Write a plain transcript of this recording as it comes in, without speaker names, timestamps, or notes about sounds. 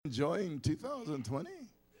enjoying 2020?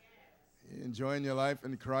 You enjoying your life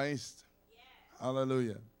in Christ?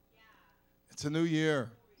 Hallelujah. It's a new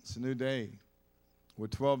year. It's a new day. We're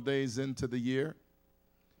 12 days into the year.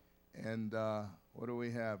 And what do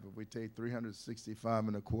we have? If we take 365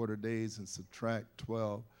 and a quarter days and subtract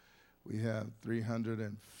 12, we have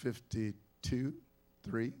 352,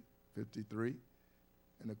 53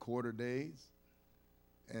 and a quarter days.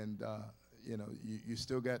 And, you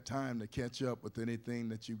still got time to catch up with anything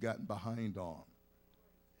that you've gotten behind on.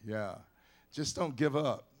 Yeah. Just don't give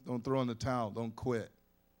up. Don't throw in the towel. Don't quit.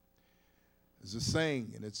 There's a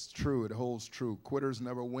saying, and it's true. It holds true. Quitters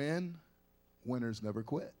never win. Winners never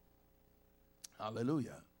quit.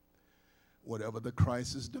 Hallelujah. Whatever the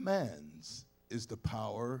crisis demands is the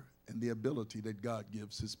power and the ability that God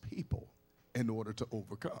gives his people in order to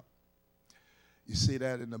overcome. You see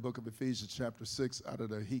that in the book of Ephesians chapter 6 out of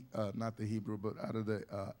the, not the Hebrew, but out of the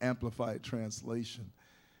Amplified translation.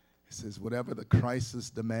 It says, whatever the crisis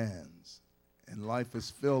demands, and life is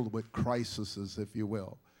filled with crises, if you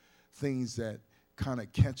will, things that kind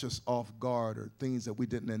of catch us off guard or things that we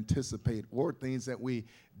didn't anticipate or things that we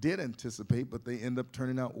did anticipate, but they end up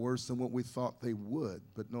turning out worse than what we thought they would.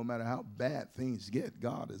 But no matter how bad things get,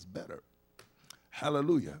 God is better.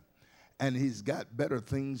 Hallelujah. And he's got better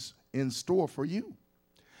things in store for you.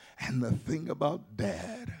 And the thing about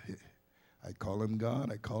Dad, I call him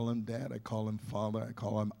God, I call him Dad, I call him Father, I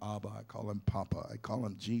call him Abba, I call him Papa, I call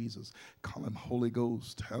him Jesus, I call him Holy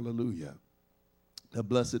Ghost, hallelujah. The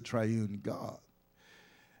blessed triune God.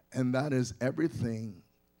 And that is everything.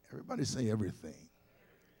 Everybody say everything.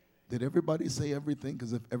 Did everybody say everything?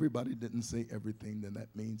 Because if everybody didn't say everything, then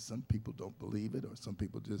that means some people don't believe it or some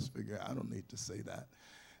people just figure, I don't need to say that.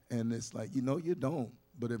 And it's like, you don't.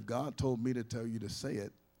 But if God told me to tell you to say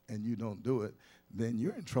it and you don't do it, then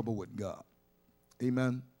you're in trouble with God.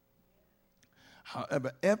 Amen.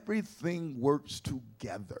 However, everything works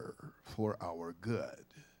together for our good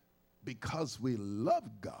because we love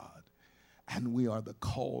God and we are the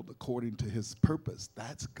called according to his purpose.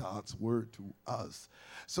 That's God's word to us.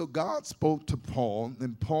 So God spoke to Paul,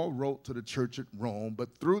 and Paul wrote to the church at Rome,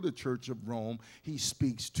 but through the church of Rome, he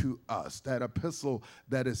speaks to us. That epistle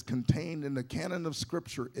that is contained in the canon of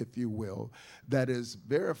Scripture, if you will, that is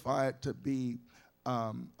verified to be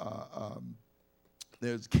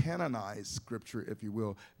there's canonized scripture, if you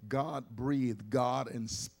will, God-breathed,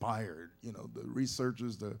 God-inspired. The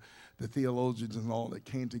researchers, the theologians and all that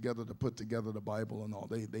came together to put together the Bible and all,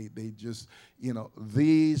 they just,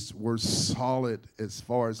 these were solid as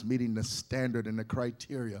far as meeting the standard and the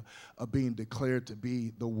criteria of being declared to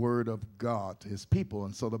be the Word of God to his people.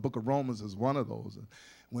 And so the book of Romans is one of those. And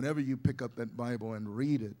whenever you pick up that Bible and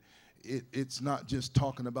read it, it's not just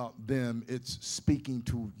talking about them, it's speaking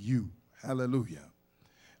to you. Hallelujah.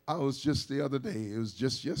 I was just the other day, it was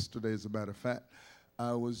just yesterday as a matter of fact,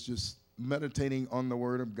 I was just meditating on the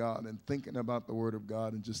Word of God and thinking about the Word of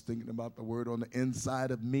God and just thinking about the Word on the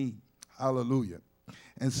inside of me. Hallelujah.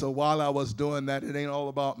 And so while I was doing that, it ain't all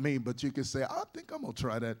about me, but you can say, I think I'm going to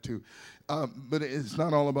try that too. But it's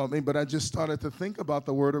not all about me, but I just started to think about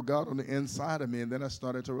the Word of God on the inside of me, and then I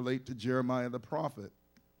started to relate to Jeremiah the prophet.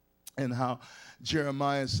 And how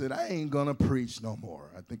Jeremiah said, I ain't going to preach no more.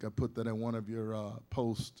 I think I put that in one of your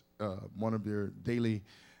posts, one of your daily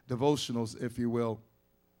devotionals, if you will,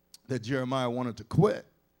 that Jeremiah wanted to quit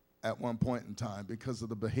at one point in time because of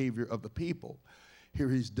the behavior of the people. Here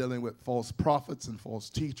he's dealing with false prophets and false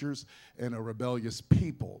teachers and a rebellious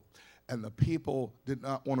people. And the people did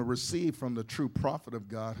not want to receive from the true prophet of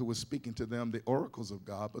God who was speaking to them the oracles of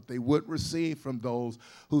God, but they would receive from those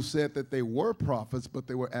who said that they were prophets, but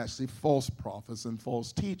they were actually false prophets and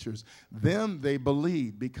false teachers. Them they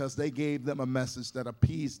believed because they gave them a message that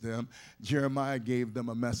appeased them. Jeremiah gave them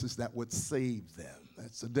a message that would save them.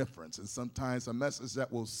 That's the difference. And sometimes a message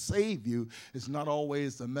that will save you is not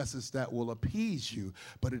always the message that will appease you,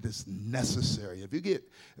 but it is necessary. If you get,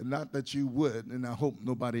 not that you would, and I hope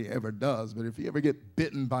nobody ever does, but if you ever get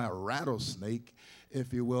bitten by a rattlesnake,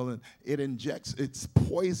 if you will, and it injects its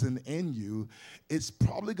poison in you, it's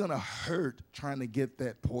probably going to hurt trying to get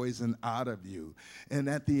that poison out of you. And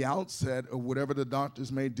at the outset, or whatever the doctors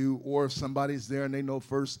may do, or if somebody's there and they know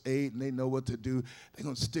first aid and they know what to do, they're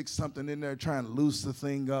going to stick something in there trying to loose the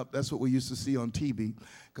thing up. That's what we used to see on TV,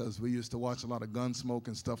 because we used to watch a lot of Gunsmoke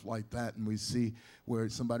and stuff like that, and we see where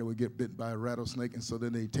somebody would get bit by a rattlesnake, and so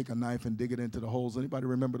then they take a knife and dig it into the holes. Anybody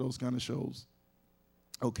remember those kind of shows?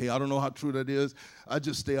 Okay, I don't know how true that is. I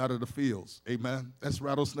just stay out of the fields. Amen. That's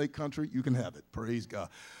rattlesnake country. You can have it. Praise God.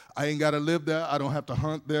 I ain't got to live there. I don't have to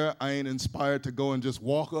hunt there. I ain't inspired to go and just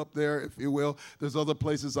walk up there, if you will. There's other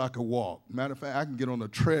places I could walk. Matter of fact, I can get on a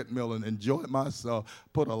treadmill and enjoy myself,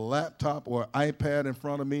 put a laptop or iPad in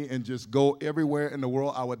front of me and just go everywhere in the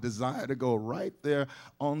world I would desire to go right there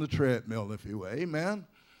on the treadmill, if you will. Amen.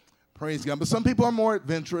 Praise God. But some people are more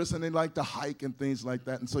adventurous and they like to hike and things like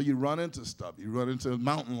that. And so you run into stuff. You run into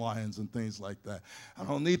mountain lions and things like that. I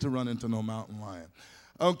don't need to run into no mountain lion.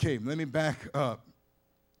 Okay, let me back up.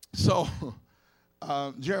 So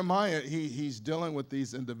Jeremiah, he's dealing with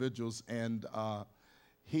these individuals, and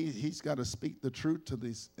he's got to speak the truth to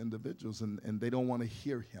these individuals, and they don't want to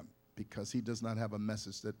hear him because he does not have a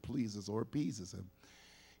message that pleases or appeases him.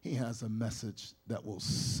 He has a message that will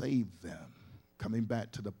save them. Coming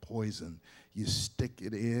back to the poison, you stick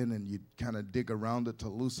it in and you kind of dig around it to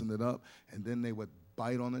loosen it up, and then they would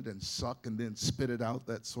bite on it and suck and then spit it out,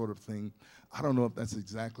 that sort of thing. I don't know if that's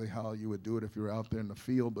exactly how you would do it if you're out there in the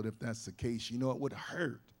field, but if that's the case, you know it would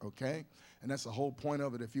hurt, okay? And that's the whole point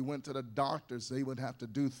of it. If you went to the doctors, they would have to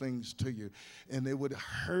do things to you, and they would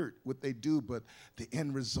hurt what they do, but the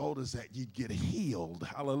end result is that you'd get healed.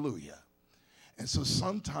 Hallelujah. And so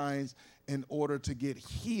sometimes in order to get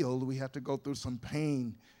healed, we have to go through some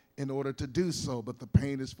pain in order to do so, but the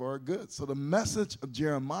pain is for our good. So the message of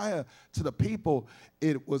Jeremiah to the people,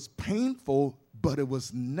 it was painful, but it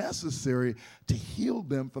was necessary to heal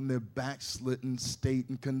them from their backslidden state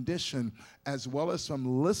and condition, as well as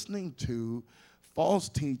from listening to false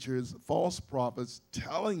teachers, false prophets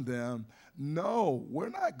telling them, no, we're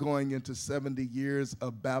not going into 70 years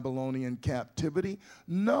of Babylonian captivity.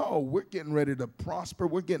 No, we're getting ready to prosper.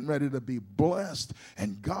 We're getting ready to be blessed.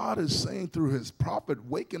 And God is saying through his prophet,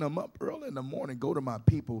 waking them up early in the morning, go to my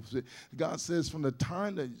people. God says, from the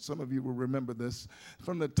time that, some of you will remember this,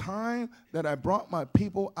 from the time that I brought my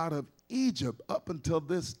people out of Egypt up until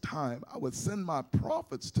this time, I would send my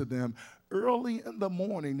prophets to them early in the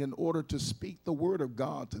morning in order to speak the word of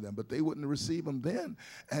God to them, but they wouldn't receive them then.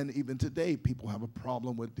 And even today, people have a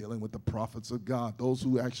problem with dealing with the prophets of God, those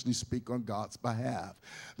who actually speak on God's behalf.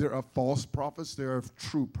 There are false prophets, there are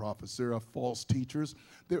true prophets, there are false teachers,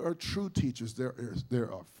 there are true teachers, there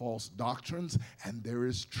are false doctrines, and there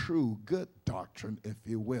is true good doctrine, if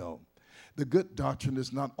you will. The good doctrine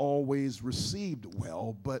is not always received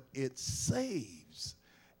well, but it saves.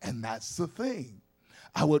 And that's the thing.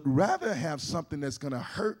 I would rather have something that's going to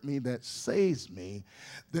hurt me that saves me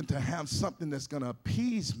than to have something that's going to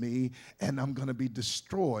appease me and I'm going to be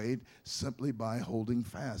destroyed simply by holding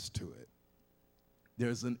fast to it.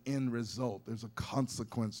 There's an end result. There's a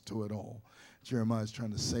consequence to it all. Jeremiah is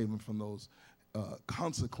trying to save him from those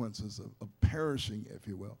consequences of perishing, if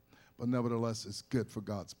you will. But nevertheless, it's good for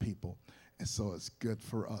God's people. And so it's good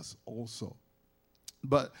for us also.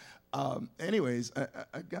 But anyways,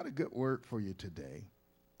 I got a good word for you today.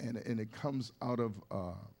 And it comes out of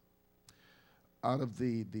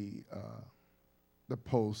the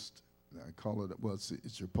post. I call it, well,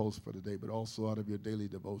 it's your post for the day, but also out of your daily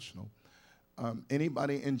devotional.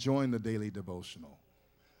 Anybody enjoying the daily devotional?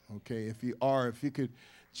 Okay, if you could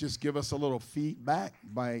just give us a little feedback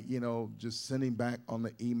by, just sending back on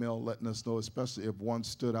the email, letting us know, especially if one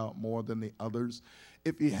stood out more than the others.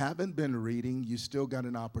 If you haven't been reading, you still got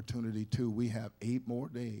an opportunity too. We have 8 more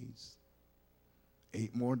days.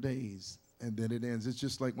 8 more days, and then it ends. It's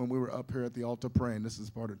just like when we were up here at the altar praying. This is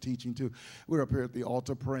part of teaching too. We're up here at the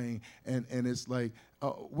altar praying, and it's like,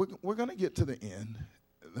 we're going to get to the end.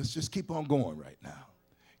 Let's just keep on going right now.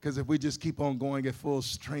 Because if we just keep on going at full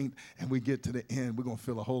strength and we get to the end, we're going to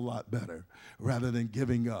feel a whole lot better rather than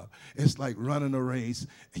giving up. It's like running a race,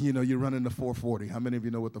 and you're running the 440. How many of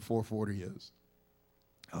you know what the 440 is?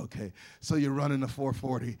 Okay, so you're running the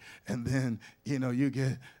 440, and then, you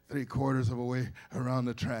get 3/4 of a way around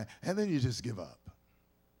the track, and then you just give up.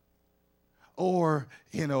 Or,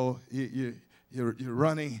 you're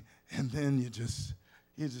running, and then you just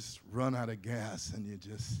run out of gas, and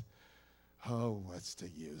what's the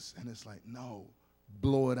use? And it's like, no.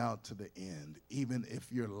 Blow it out to the end. Even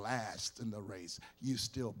if you're last in the race, you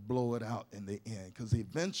still blow it out in the end, because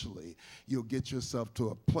eventually you'll get yourself to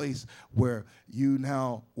a place where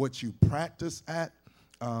what you practice at,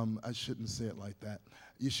 I shouldn't say it like that.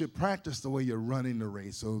 You should practice the way you're running the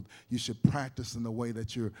race. So you should practice in the way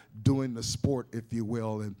that you're doing the sport, if you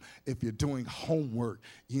will. And if you're doing homework,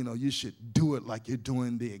 you should do it like you're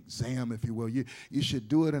doing the exam, if you will. You should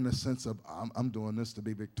do it in a sense of, I'm doing this to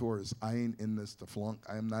be victorious. I ain't in this to flunk.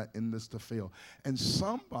 I am not in this to fail. And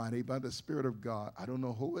somebody, by the Spirit of God, I don't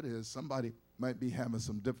know who it is, somebody might be having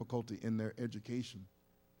some difficulty in their education.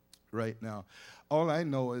 right now. All I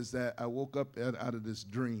know is that I woke up out of this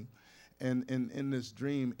dream, and in this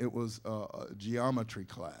dream, it was a geometry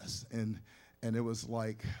class, and it was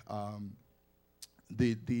like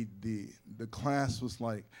the class was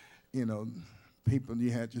like, you know, people,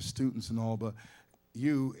 you had your students and all, but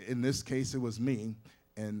you, in this case, it was me.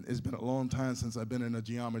 And it's been a long time since I've been in a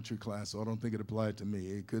geometry class, so I don't think it applied to me.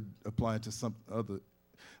 It could apply to some other.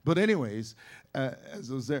 But anyways,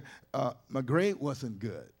 as I was there, my grade wasn't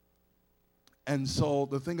good. And so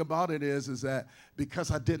the thing about it is that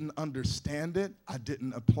because I didn't understand it, I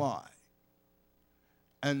didn't apply.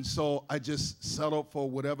 And so I just settled for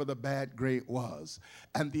whatever the bad grade was.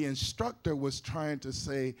 And the instructor was trying to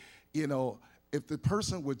say, you know, if the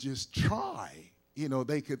person would just try, you know,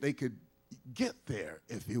 they could get there,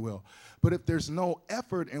 if you will. But if there's no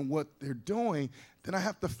effort in what they're doing, then I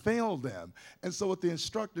have to fail them. And so what the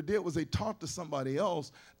instructor did was they talked to somebody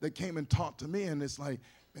else that came and talked to me, and it's like,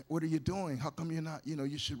 what are you doing? How come you're not, you know,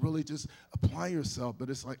 you should really just apply yourself. But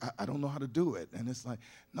it's like, I don't know how to do it. And it's like,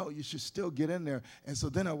 no, you should still get in there. And so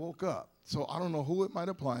then I woke up. So I don't know who it might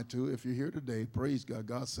apply to. If you're here today, praise God.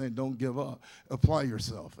 God's saying don't give up. Apply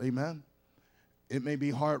yourself. Amen? It may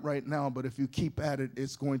be hard right now, but if you keep at it,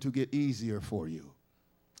 it's going to get easier for you.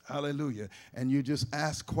 Hallelujah. And you just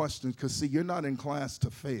ask questions, because, see, you're not in class to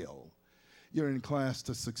fail. You're in class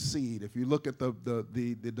to succeed. If you look at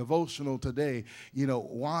the devotional today, you know,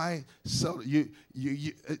 why so you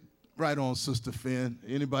right on, Sister Finn.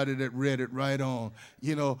 Anybody that read it, right on.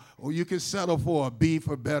 You know, or you can settle for a B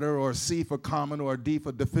for better, or a C for common, or a D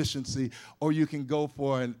for deficiency, or you can go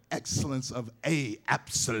for an excellence of A.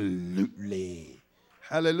 Absolutely.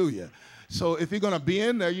 Hallelujah. So if you're going to be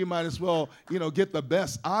in there, you might as well, you know, get the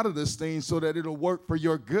best out of this thing so that it'll work for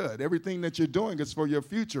your good. Everything that you're doing is for your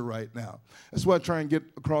future right now. That's what I try and get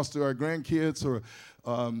across to our grandkids, or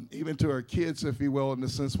even to our kids, if you will, in the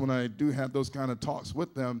sense when I do have those kind of talks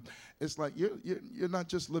with them. It's like you're not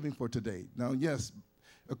just living for today. Now, yes,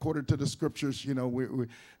 according to the scriptures, you know,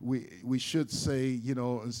 we should say, you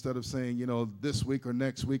know, instead of saying, you know, this week or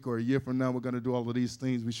next week or a year from now we're going to do all of these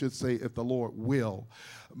things, we should say if the Lord will.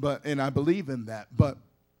 And I believe in that. But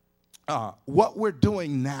what we're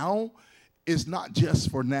doing now is not just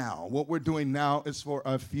for now. What we're doing now is for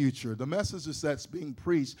our future. The messages that's being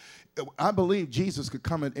preached, I believe Jesus could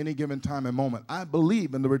come at any given time and moment. I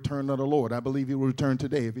believe in the return of the Lord. I believe he will return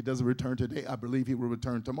today. If he doesn't return today, I believe he will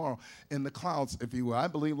return tomorrow in the clouds, if you will. I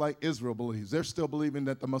believe like Israel believes. They're still believing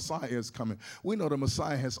that the Messiah is coming. We know the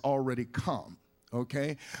Messiah has already come.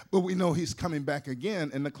 Okay? But we know he's coming back again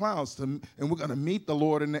in the clouds, and we're going to meet the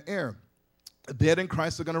Lord in the air. The dead in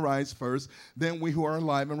Christ are going to rise first. Then we who are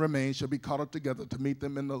alive and remain shall be caught up together to meet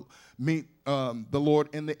the Lord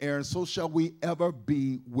in the air. And so shall we ever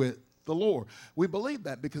be with the Lord. We believe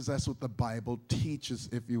that because that's what the Bible teaches,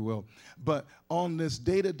 if you will. But on this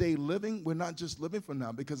day-to-day living, we're not just living for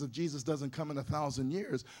now, because if Jesus doesn't come in 1,000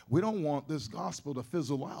 years, we don't want this gospel to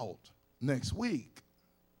fizzle out next week.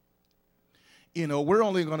 You know, we're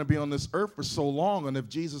only going to be on this earth for so long, and if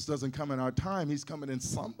Jesus doesn't come in our time, he's coming in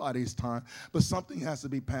somebody's time, but something has to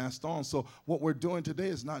be passed on. So what we're doing today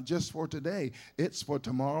is not just for today. It's for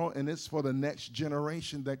tomorrow, and it's for the next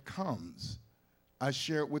generation that comes. I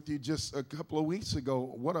shared with you just a couple of weeks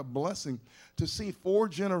ago, what a blessing to see 4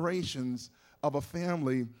 generations of a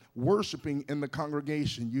family worshiping in the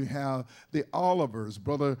congregation. You have the Olivers,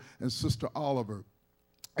 brother and sister Oliver.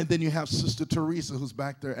 And then you have Sister Teresa, who's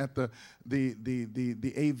back there at the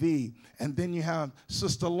AV. And then you have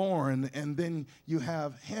Sister Lauren. And then you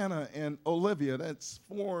have Hannah and Olivia. That's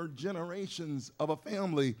 4 generations of a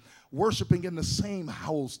family worshiping in the same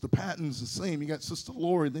house. The Pattons the same. You got Sister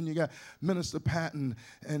Lori. Then you got Minister Patton.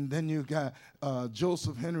 And then you got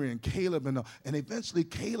Joseph Henry and Caleb. And eventually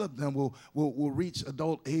Caleb then will reach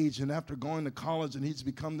adult age. And after going to college, and he's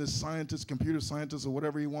become this scientist, computer scientist, or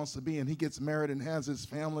whatever he wants to be. And he gets married and has his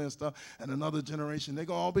family and stuff. And another generation, they're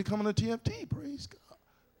going to all be coming to TFT. Praise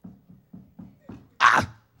God.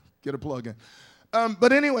 Get a plug in.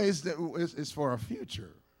 But anyways, it's for our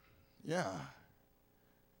future. Yeah.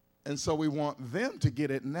 And so we want them to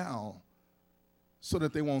get it now so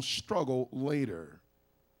that they won't struggle later.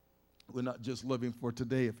 We're not just living for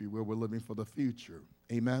today, if you will. We're living for the future.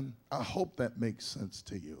 Amen? I hope that makes sense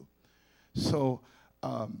to you. So,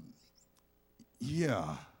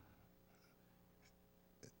 yeah.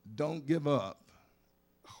 Don't give up,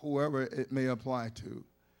 whoever it may apply to.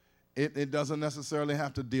 It doesn't necessarily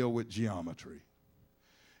have to deal with geometry.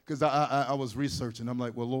 Because I was researching. I'm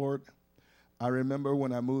like, well, Lord, I remember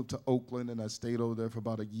when I moved to Oakland and I stayed over there for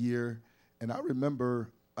about a year, and I remember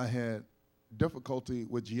I had difficulty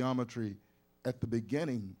with geometry at the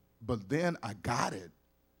beginning, but then I got it.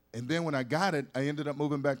 And then when I got it, I ended up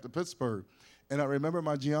moving back to Pittsburgh. And I remember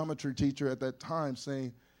my geometry teacher at that time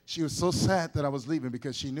saying she was so sad that I was leaving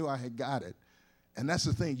because she knew I had got it. And that's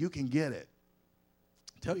the thing, you can get it.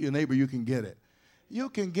 Tell your neighbor you can get it. You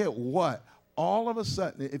can get what? All of a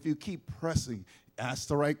sudden, if you keep pressing, ask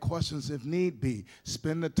the right questions if need be,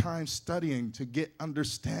 spend the time studying to get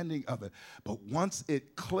understanding of it. But once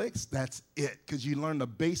it clicks, that's it, because you learn the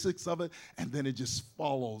basics of it, and then it just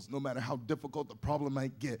follows, no matter how difficult the problem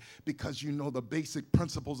might get, because you know the basic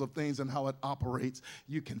principles of things and how it operates.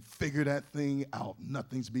 You can figure that thing out.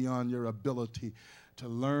 Nothing's beyond your ability to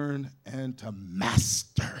learn and to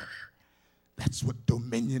master. That's what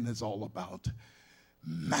dominion is all about.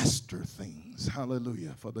 Master things.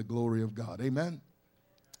 Hallelujah. For the glory of God. Amen.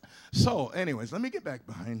 So, anyways, let me get back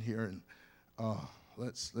behind here and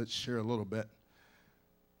let's share a little bit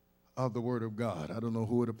of the Word of God. I don't know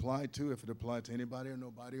who it applied to, if it applied to anybody or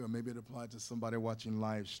nobody, or maybe it applied to somebody watching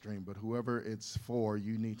live stream. But whoever it's for,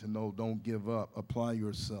 you need to know, don't give up. Apply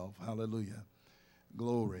yourself. Hallelujah.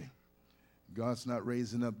 Glory. God's not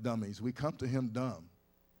raising up dummies. We come to him dumb.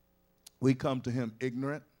 We come to him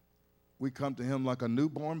ignorant. We come to him like a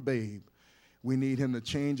newborn babe. We need him to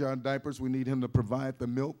change our diapers. We need him to provide the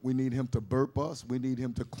milk. We need him to burp us. We need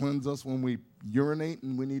him to cleanse us when we urinate,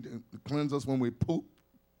 and we need to cleanse us when we poop.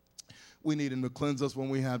 We need him to cleanse us when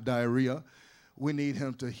we have diarrhea. We need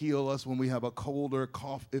him to heal us when we have a cold or a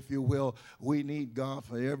cough, if you will. We need God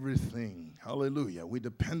for everything. Hallelujah. We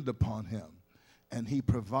depend upon him, and he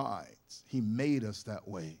provides. He made us that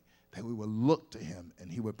way, that we would look to him, and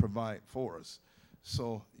he would provide for us.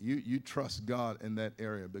 So you trust God in that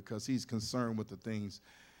area, because he's concerned with the things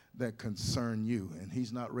that concern you. And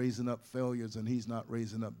he's not raising up failures, and he's not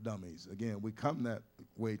raising up dummies. Again, we come that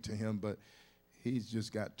way to him, but he's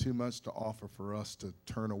just got too much to offer for us to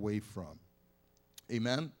turn away from.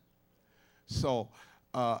 Amen? So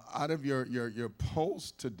out of your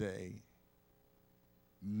post today,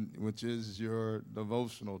 which is your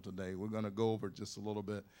devotional today, we're going to go over just a little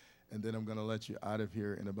bit. And then I'm going to let you out of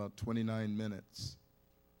here in about 29 minutes,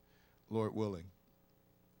 Lord willing.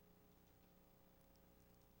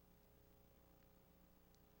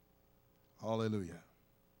 Hallelujah.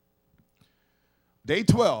 Day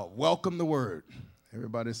 12, welcome the word.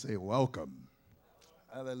 Everybody say welcome.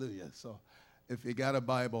 Hallelujah. So if you got a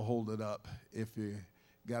Bible, hold it up. If you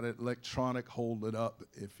got it electronic, hold it up.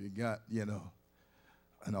 If you got,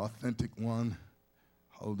 an authentic one,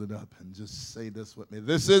 hold it up and just say this with me.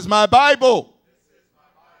 This is my Bible.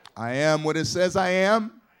 I am what it says I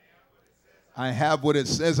am. I have what it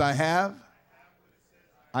says I have.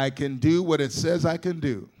 I can do what it says I can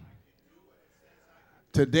do.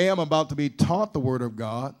 Today I'm about to be taught the Word of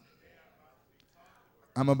God.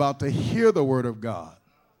 I'm about to hear the Word of God.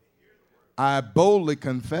 I boldly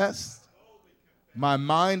confess. My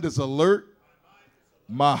mind is alert.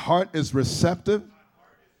 My heart is receptive.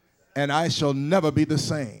 And I shall never be the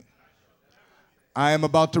same. I am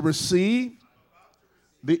about to receive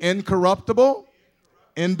the incorruptible,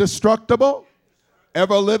 indestructible,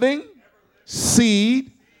 ever-living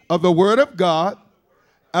seed of the Word of God.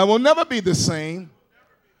 I will never be the same.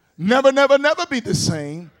 Never, never, never be the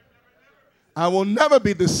same. I will never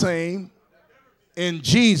be the same. In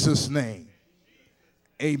Jesus' name,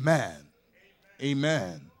 amen.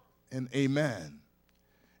 Amen and amen.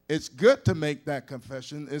 It's good to make that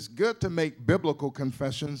confession. It's good to make biblical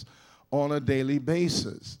confessions on a daily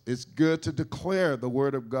basis. It's good to declare the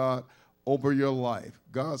Word of God over your life.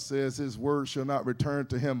 God says his word shall not return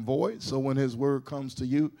to him void. So when his word comes to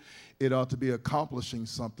you, it ought to be accomplishing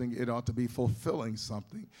something. It ought to be fulfilling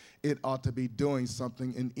something. It ought to be doing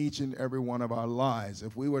something in each and every one of our lives.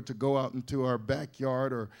 If we were to go out into our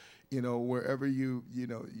backyard, or wherever you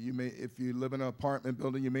may, if you live in an apartment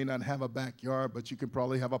building, you may not have a backyard, but you could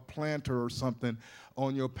probably have a planter or something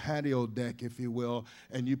on your patio deck, if you will,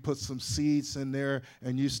 and you put some seeds in there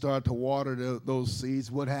and you start to water those seeds.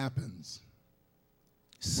 What happens?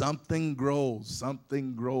 Something grows,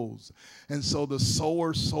 something grows. And so the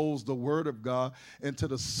sower sows the word of God into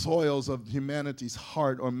the soils of humanity's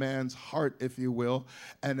heart, or man's heart, if you will.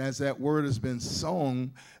 And as that word has been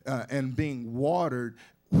sown and being watered,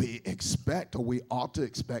 we expect, or we ought to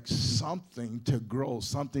expect, something to grow,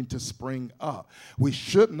 something to spring up. We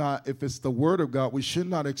should not, if it's the word of God, we should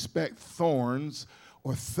not expect thorns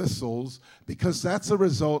or thistles, because that's a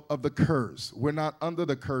result of the curse. We're not under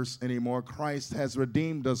the curse anymore. Christ has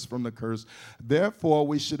redeemed us from the curse. Therefore,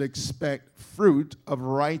 we should expect fruit of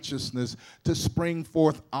righteousness to spring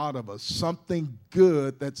forth out of us. Something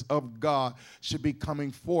good that's of God should be coming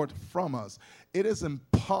forth from us. It is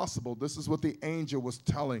impossible. This is what the angel was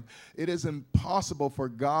telling. It is impossible for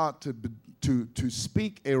God to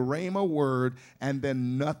speak a rhema word and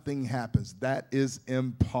then nothing happens. That is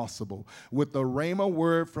impossible. With the rhema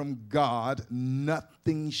word from God,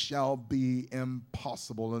 nothing shall be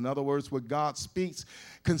impossible. In other words, what God speaks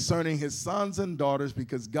concerning his sons and daughters,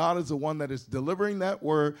 because God is the one that is delivering that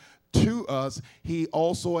word to us, he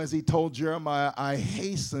also, as he told Jeremiah, I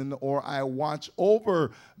hasten or I watch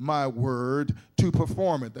over my word to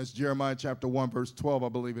perform it. That's Jeremiah chapter 1, verse 12, I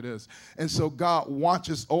believe it is. And so God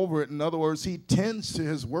watches over it. In other words, he tends to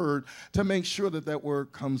his word to make sure that that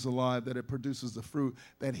word comes alive, that it produces the fruit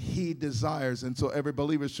that he desires. And so every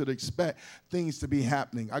believer should expect things to be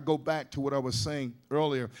happening. I go back to what I was saying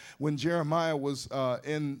earlier. When Jeremiah was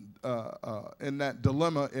in that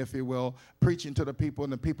dilemma, if you will, preaching to the people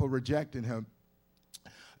and the people rejecting him,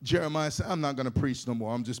 Jeremiah said, I'm not going to preach no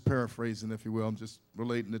more. I'm just paraphrasing, if you will. I'm just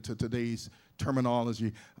relating it to today's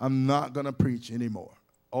terminology. I'm not going to preach anymore.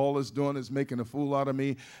 All it's doing is making a fool out of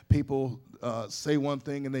me. People say one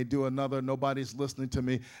thing and they do another. Nobody's listening to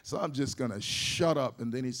me. So I'm just going to shut up.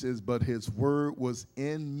 And then he says, but his word was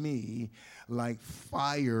in me like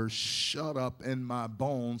fire shut up in my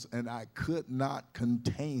bones, and I could not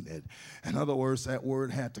contain it. In other words, that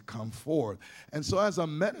word had to come forth. And so as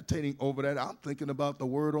I'm meditating over that, I'm thinking about the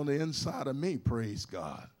word on the inside of me, praise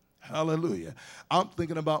God. Hallelujah. I'm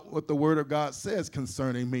thinking about what the word of God says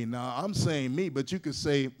concerning me. Now, I'm saying me, but you could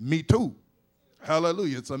say me too.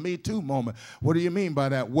 Hallelujah. It's a me too moment. What do you mean by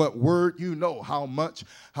that? What word you know, how much,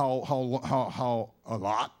 how a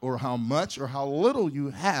lot, or how much, or how little you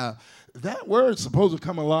have, that word's supposed to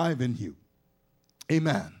come alive in you.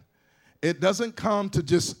 Amen. It doesn't come to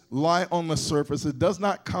just lie on the surface. It does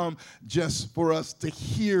not come just for us to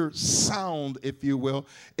hear sound, if you will.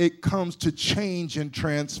 It comes to change and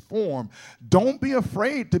transform. Don't be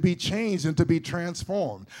afraid to be changed and to be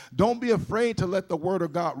transformed. Don't be afraid to let the word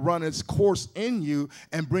of God run its course in you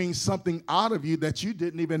and bring something out of you that you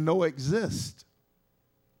didn't even know exists.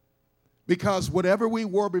 Because whatever we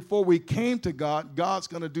were before we came to God, God's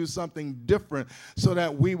going to do something different so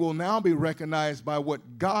that we will now be recognized by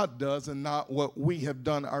what God does and not what we have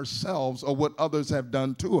done ourselves or what others have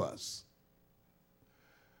done to us.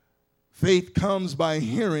 Faith comes by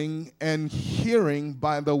hearing, and hearing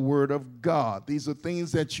by the word of God. These are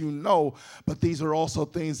things that you know, but these are also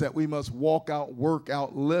things that we must walk out, work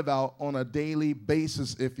out, live out on a daily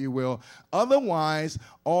basis, if you will. Otherwise,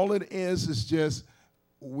 all it is just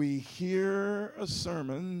we hear a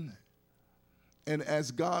sermon, and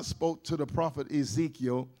as God spoke to the prophet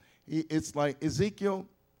Ezekiel, it's like, Ezekiel,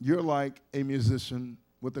 you're like a musician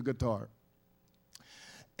with a guitar.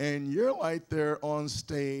 And you're right there on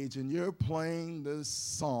stage, and you're playing this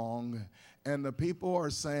song, and the people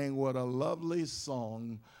are saying, what a lovely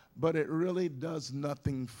song, but it really does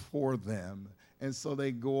nothing for them. And so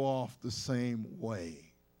they go off the same way.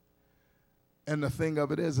 And the thing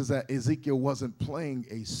of it is that Ezekiel wasn't playing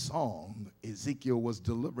a song. Ezekiel was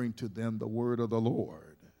delivering to them the word of the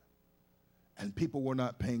Lord. And people were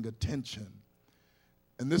not paying attention.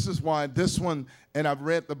 And this is why this one, and I've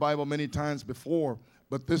read the Bible many times before,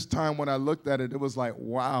 but this time when I looked at it, it was like,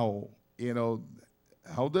 wow,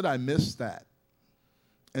 how did I miss that?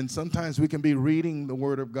 And sometimes we can be reading the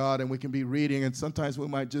word of God, and we can be reading, and sometimes we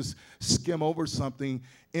might just skim over something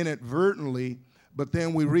inadvertently. But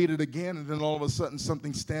then we read it again, and then all of a sudden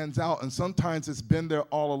something stands out. And sometimes it's been there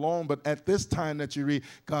all along, but at this time that you read,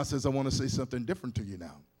 God says, I want to say something different to you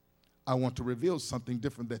now. I want to reveal something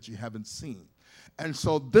different that you haven't seen. And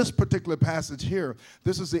so this particular passage here,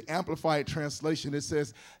 this is the Amplified translation. It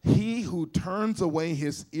says, he who turns away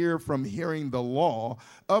his ear from hearing the law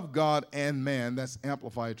of God and man, that's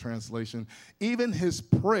Amplified translation, even his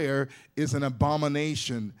prayer is an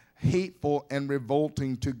abomination, hateful and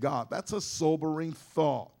revolting to God. That's a sobering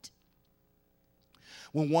thought.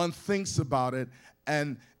 When one thinks about it,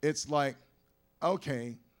 and it's like,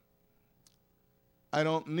 okay, I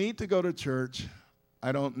don't need to go to church.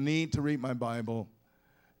 I don't need to read my Bible.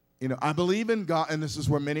 I believe in God, and this is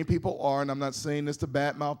where many people are, and I'm not saying this to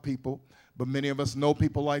badmouth people, but many of us know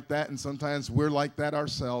people like that, and sometimes we're like that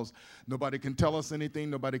ourselves. Nobody can tell us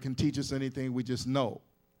anything. Nobody can teach us anything. We just know.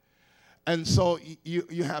 And so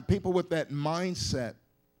you have people with that mindset,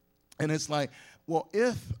 and it's like, well,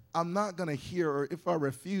 if I'm not going to hear, or if I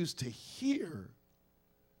refuse to hear,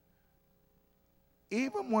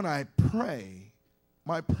 even when I pray,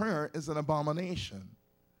 my prayer is an abomination.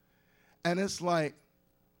 And it's like,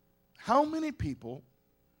 how many people,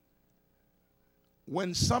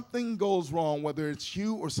 when something goes wrong, whether it's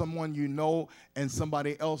you or someone you know and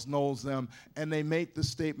somebody else knows them, and they make the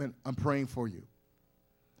statement, I'm praying for you.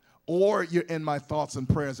 or you're in my thoughts and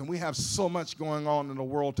prayers. And we have so much going on in the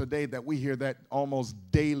world today that we hear that almost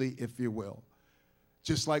daily, if you will.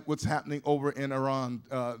 Just like what's happening over in Iran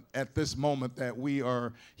at this moment, that we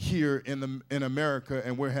are here in America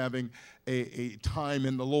and we're having a time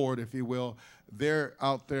in the Lord, if you will. They're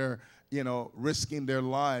out there, risking their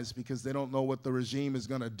lives because they don't know what the regime is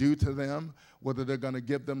going to do to them, whether they're going to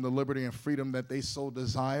give them the liberty and freedom that they so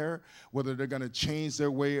desire, whether they're going to change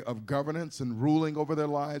their way of governance and ruling over their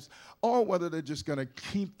lives, or whether they're just going to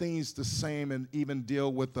keep things the same and even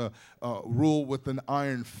deal with the rule with an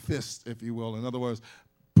iron fist, if you will. In other words,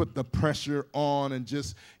 put the pressure on and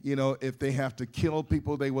just, if they have to kill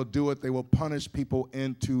people, they will do it. They will punish people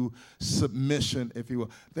into submission, if you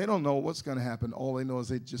will. They don't know what's going to happen. All they know is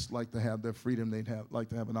they just like to have their freedom. They'd like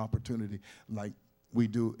to have an opportunity like we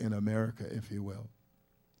do in America, if you will.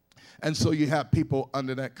 And so you have people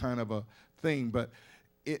under that kind of a thing. But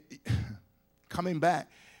coming back,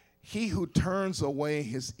 he who turns away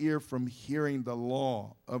his ear from hearing the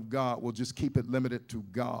law of God will just keep it limited to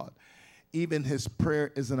God. Even his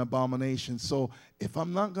prayer is an abomination. So if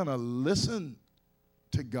I'm not going to listen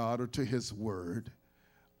to God or to his word,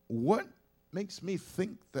 what makes me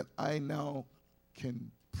think that I now can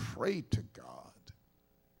pray to God?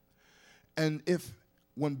 And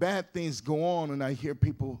when bad things go on and I hear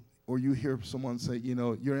people, or you hear someone say,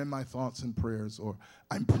 you're in my thoughts and prayers, or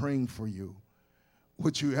I'm praying for you,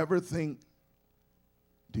 would you ever think,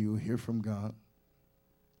 do you hear from God?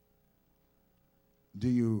 Do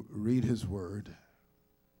you read his word?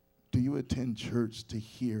 Do you attend church to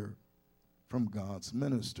hear from God's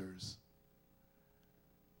ministers?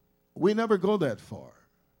 We never go that far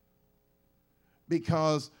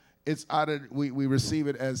because it's we receive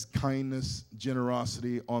it as kindness,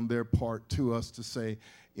 generosity on their part to us to say,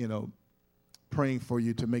 praying for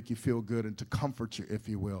you to make you feel good and to comfort you, if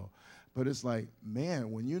you will. But it's like, man,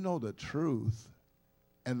 when you know the truth,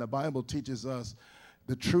 and the Bible teaches us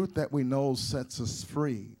the truth that we know sets us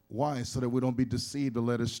free. Why? So that we don't be deceived or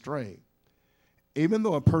led astray. Even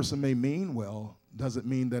though a person may mean well, doesn't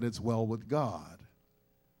mean that it's well with God.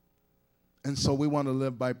 And so we want to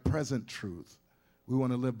live by present truth. We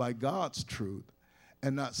want to live by God's truth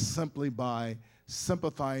and not simply by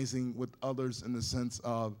sympathizing with others in the sense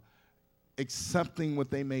of accepting what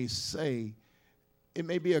they may say. It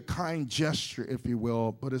may be a kind gesture, if you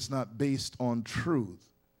will, but it's not based on truth.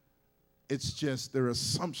 It's just their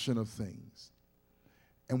assumption of things.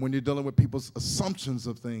 And when you're dealing with people's assumptions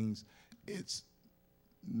of things, it's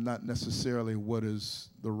not necessarily what is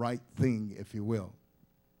the right thing, if you will.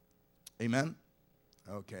 Amen?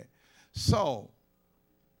 Okay. So,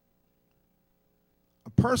 a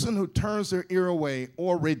person who turns their ear away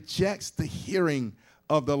or rejects the hearing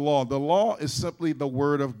of the law is simply the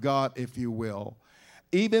word of God, if you will.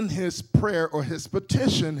 Even his prayer or his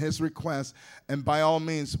petition, his request, and by all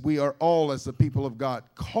means, we are all, as the people of God,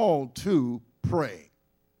 called to pray.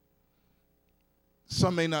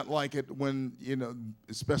 Some may not like it when,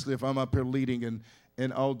 especially if I'm up here leading,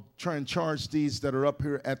 and I'll try and charge these that are up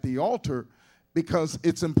here at the altar, because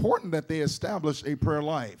it's important that they establish a prayer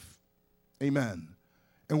life. Amen.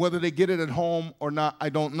 And whether they get it at home or not, I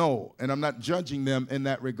don't know. And I'm not judging them in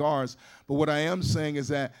that regards. But what I am saying is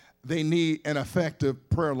that they need an effective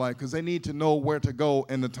prayer life because they need to know where to go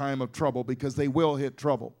in the time of trouble because they will hit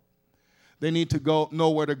trouble. They need to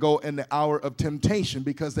know where to go in the hour of temptation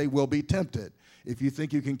because they will be tempted. If you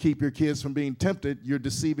think you can keep your kids from being tempted, you're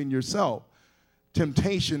deceiving yourself.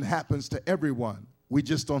 Temptation happens to everyone. We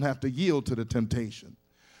just don't have to yield to the temptation.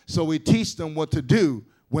 So we teach them what to do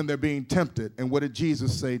when they're being tempted. And what did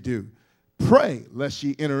Jesus say do? Pray lest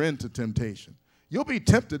ye enter into temptation. You'll be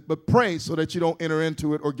tempted, but pray so that you don't enter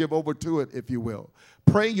into it or give over to it, if you will.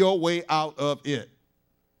 Pray your way out of it.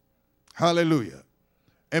 Hallelujah.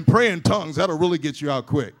 And pray in tongues, that'll really get you out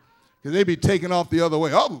quick. Because they be taking off the other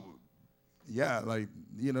way. Oh, yeah,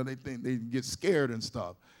 they think they get scared and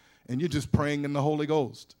stuff. And you're just praying in the Holy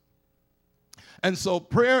Ghost. And so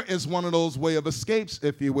prayer is one of those way of escapes,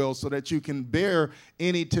 if you will, so that you can bear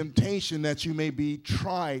any temptation that you may be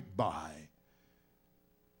tried by.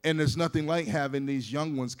 And there's nothing like having these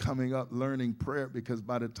young ones coming up learning prayer because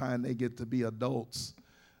by the time they get to be adults,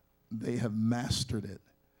 they have mastered it.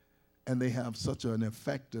 And they have such an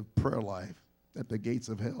effective prayer life that the gates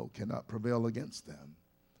of hell cannot prevail against them.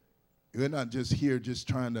 We're not just here just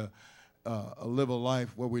trying to live a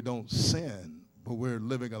life where we don't sin, but we're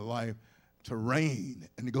living a life to reign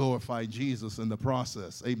and glorify Jesus in the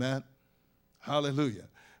process. Amen? Hallelujah.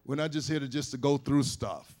 We're not just here to go through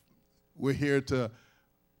stuff. We're here to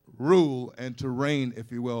rule and to reign,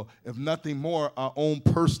 if you will, if nothing more, our own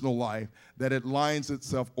personal life, that it aligns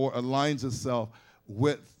itself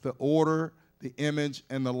with the order, the image,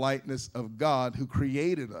 and the likeness of God who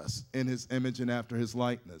created us in his image and after his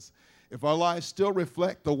likeness. If our lives still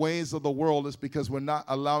reflect the ways of the world, it's because we're not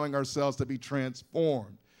allowing ourselves to be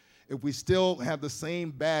transformed. If we still have the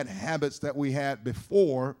same bad habits that we had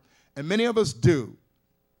before, and many of us do,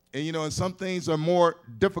 and some things are more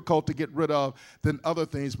difficult to get rid of than other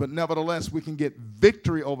things, but nevertheless, we can get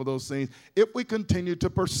victory over those things if we continue to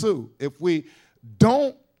pursue, if we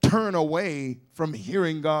don't turn away from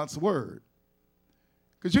hearing God's word.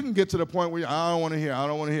 Because you can get to the point where I don't want to hear, I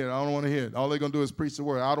don't want to hear, I don't want to hear it. All they're going to do is preach the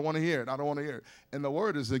word. I don't want to hear it, I don't want to hear it. And the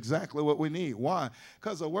word is exactly what we need. Why?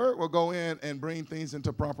 Because the word will go in and bring things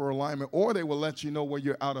into proper alignment, or they will let you know where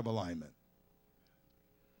you're out of alignment.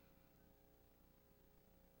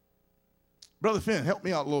 Brother Finn, help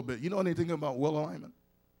me out a little bit. You know anything about will alignment?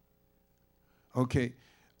 Okay.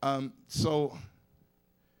 So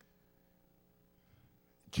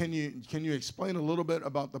can you explain a little bit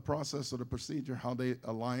about the process or the procedure, how they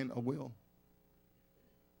align a will?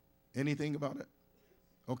 Anything about it?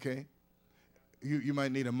 Okay. You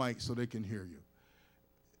might need a mic so they can hear you.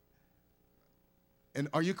 And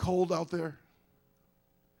are you cold out there?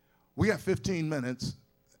 We have 15 minutes,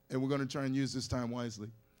 and we're going to try and use this time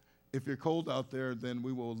wisely. If you're cold out there, then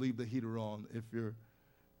we will leave the heater on. If you're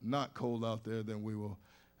not cold out there, then we will.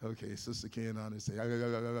 Okay, Sister Ken on and say, leave it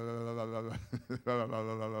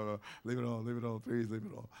on, please, leave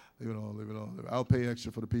it on, leave it on, leave it on. I'll pay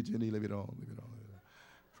extra for the PG&E, leave it on, leave it on.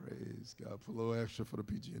 Praise God, put a little extra for the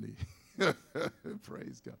PG&E.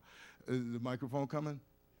 Praise God. Is the microphone coming?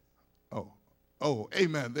 Oh,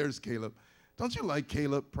 amen, there's Caleb. Don't you like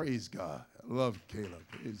Caleb? Praise God. I love Caleb.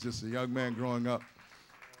 He's just a young man growing up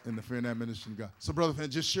in the fear and admonition of God. So, Brother Finn,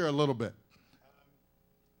 just share a little bit.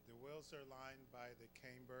 The wills are lined by the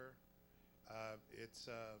camber.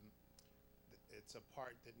 It's a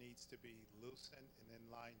part that needs to be loosened and then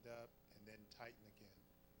lined up and then tightened again.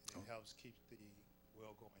 And it helps keep the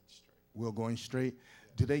will going straight. Will going straight.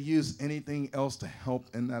 Yeah. Do they use anything else to help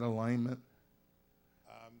in that alignment?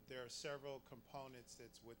 There are several components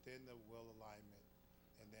that's within the will alignment,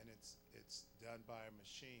 and then it's done by a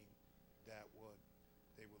machine that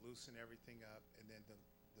they would loosen everything up, and then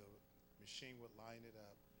the machine would line it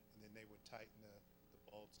up, and then they would tighten the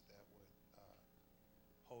bolts that would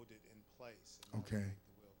hold it in place and okay. make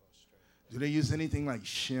the wheel go straight. Do they use anything like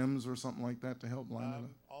shims or something like that to help line it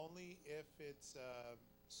up? Only if it's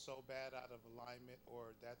so bad out of alignment,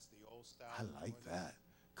 or that's the old style. I like that.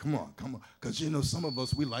 Come on. Because, some of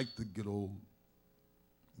us, we like the good old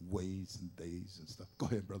ways and days and stuff. Go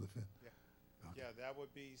ahead, Brother Finn. Yeah, okay. Yeah, that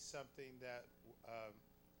would be something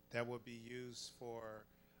that would be used for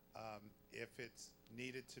if it's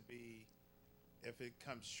needed to be, if it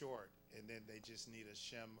comes short, and then they just need a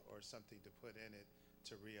shim or something to put in it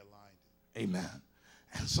to realign it. Amen.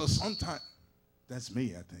 And so sometimes, that's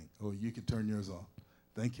me, I think. Oh, you can turn yours off.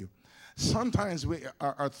 Thank you. Sometimes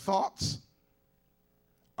our thoughts,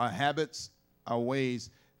 our habits, our ways,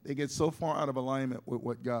 they get so far out of alignment with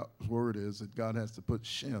what God's word is that God has to put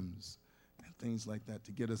shims and things like that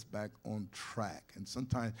to get us back on track. And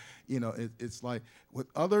sometimes, it's like with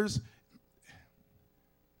others,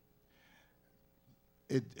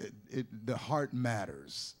 the heart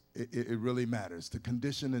matters. It really matters, the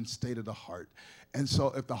condition and state of the heart. And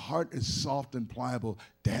so if the heart is soft and pliable,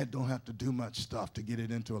 Dad don't have to do much stuff to get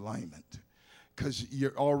it into alignment, because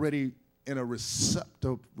you're already in a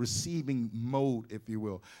receptive, receiving mode, if you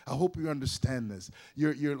will. I hope you understand this.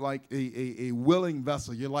 You're like a willing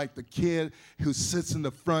vessel. You're like the kid who sits in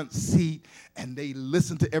the front seat and they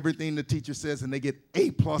listen to everything the teacher says and they get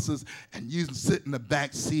A+, and you sit in the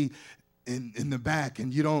back seat in the back,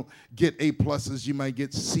 and you don't get A+, you might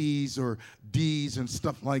get C's or D's and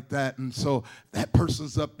stuff like that. And so that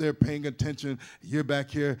person's up there paying attention. You're back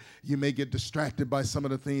here. You may get distracted by some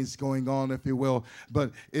of the things going on, if you will.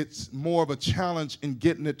 But it's more of a challenge in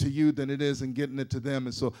getting it to you than it is in getting it to them.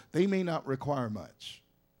 And so they may not require much.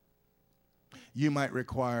 You might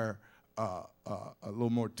require a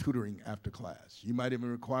little more tutoring after class. You might even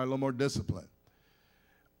require a little more discipline.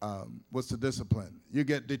 What's the discipline? You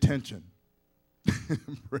get detention.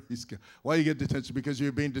 Praise God. Why you get detention? Because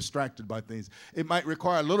you're being distracted by things. It might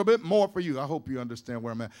require a little bit more for you. I hope you understand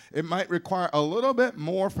where I'm at. It might require a little bit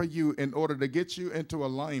more for you in order to get you into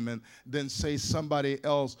alignment than, say, somebody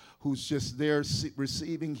else who's just there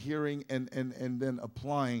receiving, hearing, and then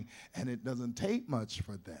applying, and it doesn't take much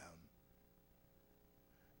for them.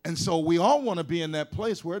 And so we all want to be in that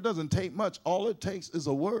place where it doesn't take much. All it takes is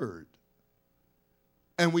a word.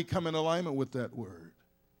 And we come in alignment with that word.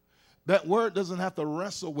 That word doesn't have to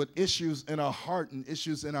wrestle with issues in our heart and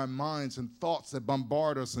issues in our minds and thoughts that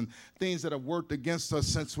bombard us and things that have worked against us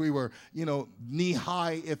since we were, knee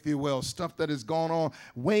high, if you will, stuff that has gone on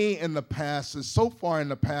way in the past. It's so far in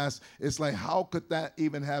the past, it's like, how could that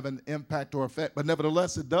even have an impact or effect? But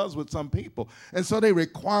nevertheless, it does with some people. And so they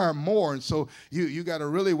require more. And so you got to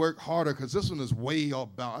really work harder, because this one is way off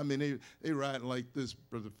balance. I mean, they ride like this,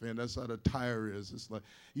 Brother Finn. That's how the tire is. It's like,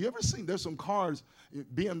 you ever seen, there's some cars,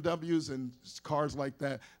 BMWs and cars like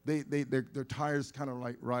that, their tires kind of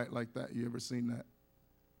like ride like that. You ever seen that?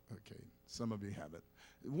 Okay, some of you haven't.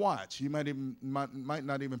 Watch. You might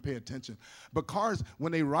not even pay attention. But cars,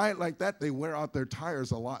 when they ride like that, they wear out their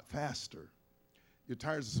tires a lot faster. Your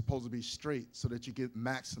tires are supposed to be straight so that you get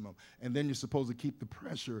maximum. And then you're supposed to keep the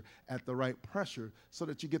pressure at the right pressure so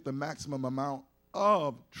that you get the maximum amount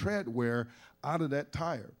of tread wear out of that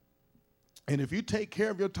tire. And if you take care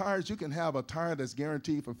of your tires, you can have a tire that's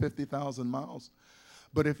guaranteed for 50,000 miles.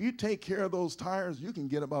 But if you take care of those tires, you can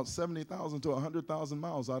get about 70,000 to 100,000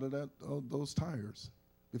 miles out of those tires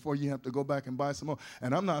before you have to go back and buy some more.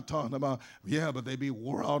 And I'm not talking about, but they be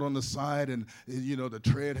wore out on the side and, the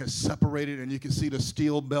tread has separated and you can see the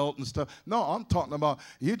steel belt and stuff. No, I'm talking about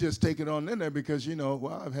you just take it on in there because,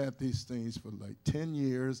 I've had these things for like 10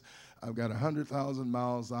 years. I've got 100,000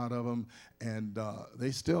 miles out of them, and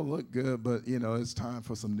they still look good, but, it's time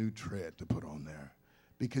for some new tread to put on there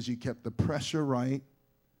because you kept the pressure right,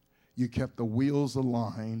 you kept the wheels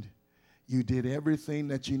aligned, you did everything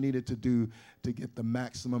that you needed to do to get the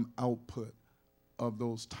maximum output of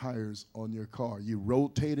those tires on your car. You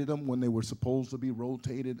rotated them when they were supposed to be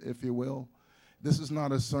rotated, if you will. This is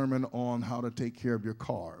not a sermon on how to take care of your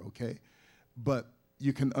car, okay? But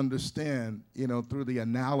you can understand, through the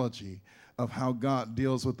analogy of how God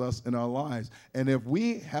deals with us in our lives. And if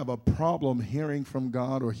we have a problem hearing from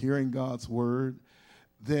God or hearing God's word,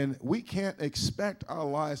 then we can't expect our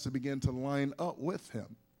lives to begin to line up with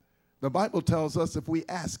him. The Bible tells us if we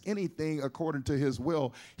ask anything according to his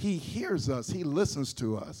will, he hears us, he listens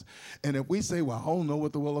to us. And if we say, well, I don't know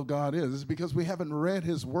what the will of God is, it's because we haven't read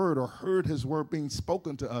his word or heard his word being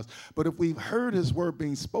spoken to us. But if we've heard his word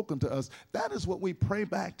being spoken to us, that is what we pray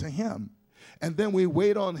back to him. And then we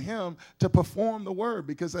wait on him to perform the word,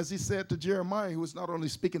 because as he said to Jeremiah, who was not only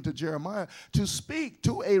speaking to Jeremiah, to speak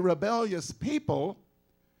to a rebellious people,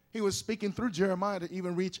 he was speaking through Jeremiah to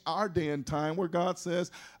even reach our day and time where God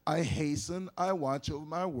says, I watch over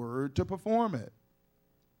my word to perform it.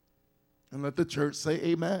 And let the church say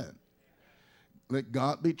amen. Let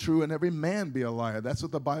God be true and every man be a liar. That's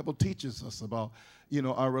what the Bible teaches us about,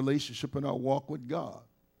 our relationship and our walk with God.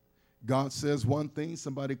 God says one thing,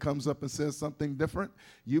 somebody comes up and says something different.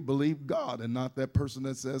 You believe God and not that person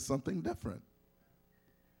that says something different.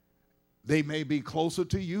 They may be closer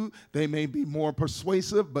to you, they may be more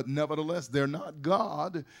persuasive, but nevertheless, they're not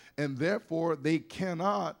God, and therefore they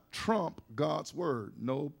cannot trump God's word.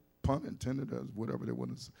 No pun intended, or whatever they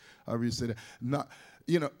want to say, however you say that.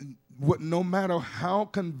 No matter how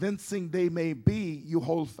convincing they may be, you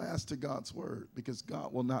hold fast to God's word, because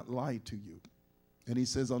God will not lie to you. And he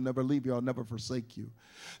says, I'll never leave you, I'll never forsake you.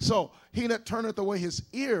 So he that turneth away his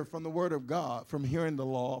ear from the word of God, from hearing the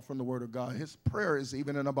law from the word of God, his prayer is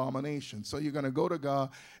even an abomination. So you're going to go to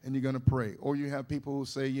God and you're going to pray. Or you have people who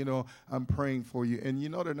say, I'm praying for you. And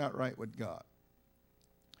they're not right with God.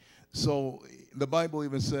 So the Bible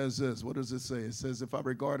even says this. What does it say? It says, if I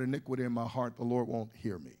regard iniquity in my heart, the Lord won't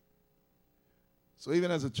hear me. So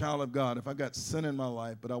even as a child of God, if I got sin in my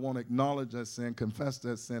life, but I won't acknowledge that sin, confess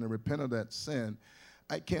that sin, and repent of that sin,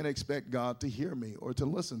 I can't expect God to hear me or to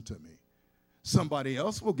listen to me. Somebody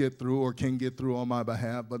else will get through or can get through on my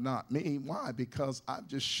behalf, but not me. Why? Because I've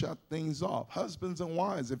just shut things off. Husbands and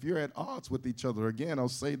wives, if you're at odds with each other, again, I'll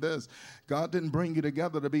say this. God didn't bring you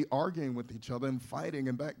together to be arguing with each other and fighting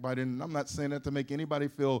and backbiting. And I'm not saying that to make anybody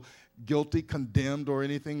feel guilty, condemned, or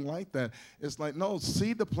anything like that. It's like, no,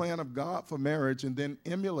 see the plan of God for marriage and then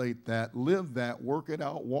emulate that, live that, work it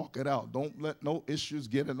out, walk it out. Don't let no issues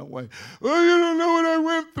get in the way. Oh, you don't know what I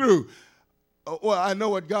went through. Well, I know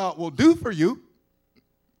what God will do for you.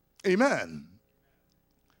 Amen.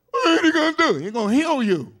 What are you going to do? He's going to heal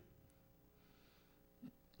you.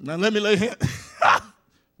 Now, let me lay hands.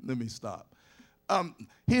 Let me stop.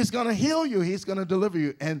 He's going to heal you. He's going to deliver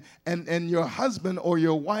you. And your husband or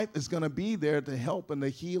your wife is going to be there to help in the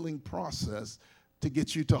healing process to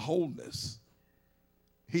get you to wholeness.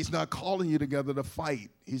 He's not calling you together to fight.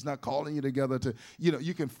 He's not calling you together to,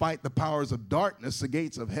 you can fight the powers of darkness, the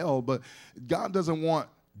gates of hell, but God doesn't want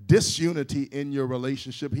disunity in your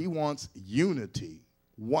relationship. He wants unity,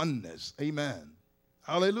 oneness. Amen.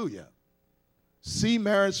 Hallelujah. See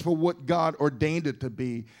marriage for what God ordained it to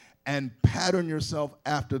be and pattern yourself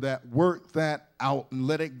after that. Work that out and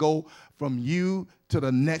let it go from you to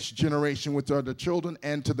the next generation, which are the children,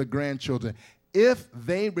 and to the grandchildren. If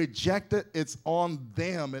they reject it, it's on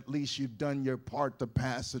them. At least you've done your part to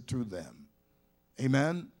pass it to them.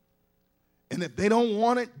 Amen? And if they don't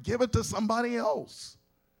want it, give it to somebody else.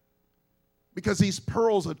 Because these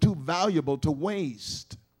pearls are too valuable to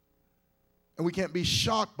waste. And we can't be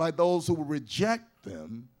shocked by those who will reject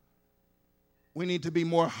them. We need to be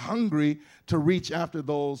more hungry to reach after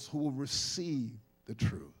those who will receive the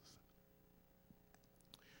truth.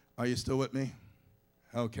 Are you still with me?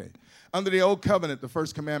 Okay. Under the old covenant, the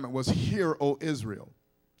first commandment was, "Hear, O Israel,"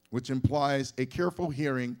 which implies a careful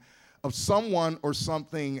hearing of someone or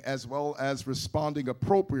something, as well as responding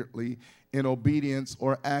appropriately in obedience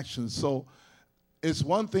or action. So it's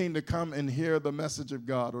one thing to come and hear the message of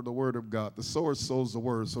God or the word of God. The sower sows the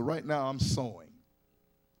word. So right now I'm sowing.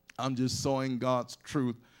 I'm just sowing God's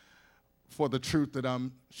truth for the truth that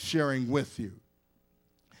I'm sharing with you.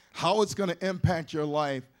 How it's going to impact your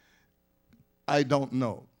life, I don't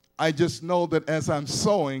know. I just know that as I'm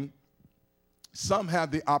sowing, some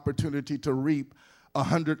have the opportunity to reap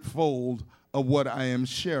 100-fold of what I am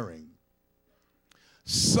sharing.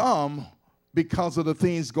 Some, because of the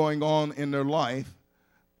things going on in their life,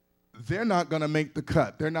 they're not going to make the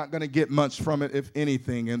cut. They're not going to get much from it, if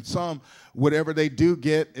anything. And some, whatever they do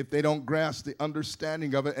get, if they don't grasp the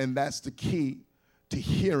understanding of it, and that's the key to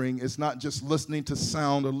hearing, it's not just listening to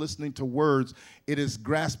sound or listening to words. It is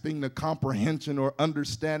grasping the comprehension or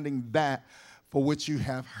understanding that for which you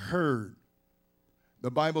have heard. The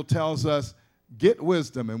Bible tells us, get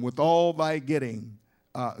wisdom, and with all thy getting,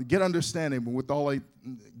 get understanding, but with all I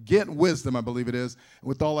get wisdom, I believe it is, and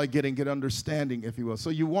with all I getting, get understanding, if you will. So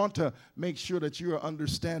you want to make sure that you are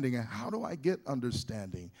understanding. And how do I get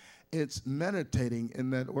understanding? It's meditating in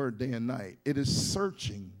that word day and night. It is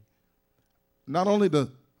searching not only the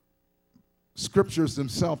scriptures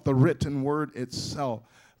themselves, the written word itself,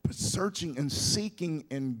 but searching and seeking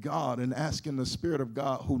in God and asking the Spirit of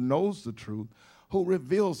God, who knows the truth, who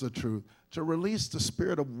reveals the truth, to release the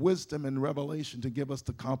spirit of wisdom and revelation to give us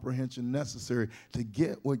the comprehension necessary to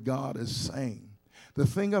get what God is saying. The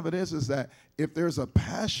thing of it is that if there's a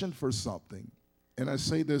passion for something, and I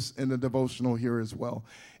say this in the devotional here as well,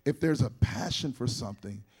 if there's a passion for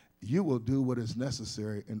something, you will do what is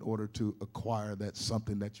necessary in order to acquire that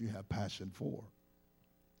something that you have passion for.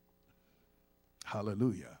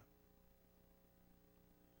 Hallelujah.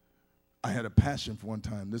 I had a passion for one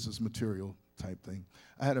time. This is material type thing.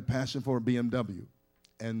 I had a passion for a BMW.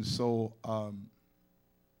 And so I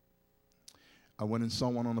went and saw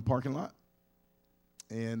one on the parking lot.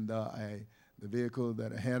 And the vehicle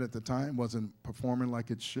that I had at the time wasn't performing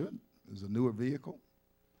like it should. It was a newer vehicle.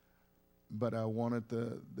 But I wanted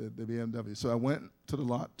the BMW. So I went to the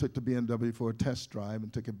lot, took the BMW for a test drive,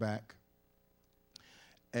 and took it back.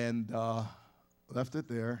 And left it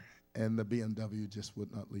there. And the BMW just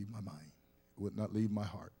would not leave my mind. It would not leave my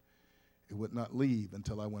heart. It would not leave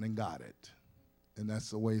until I went and got it. And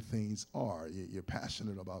that's the way things are. You're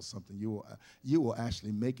passionate about something. You will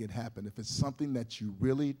actually make it happen. If it's something that you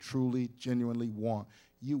really, truly, genuinely want,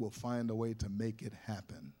 you will find a way to make it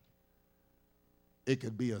happen. It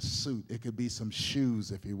could be a suit. It could be some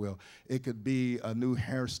shoes, if you will. It could be a new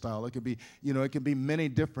hairstyle. It could be, it could be many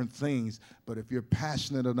different things. But if you're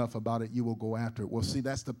passionate enough about it, you will go after it. Well, see,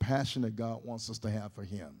 that's the passion that God wants us to have for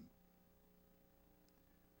him.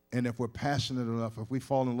 And if we're passionate enough, if we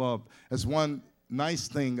fall in love, as one nice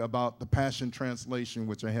thing about the Passion Translation,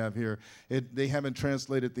 which I have here, they haven't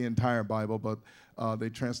translated the entire Bible, but they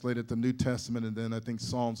translated the New Testament and then I think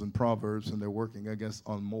Psalms and Proverbs, and they're working, I guess,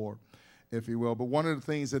 on more, if you will. But one of the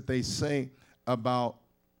things that they say about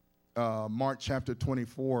Mark chapter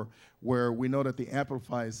 24, where we know that the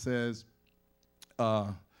Amplified says,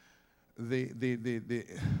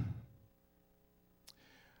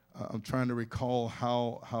 I'm trying to recall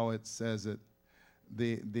how it says it.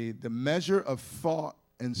 The measure of thought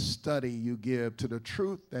and study you give to the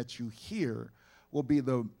truth that you hear will be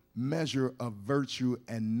the measure of virtue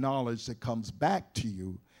and knowledge that comes back to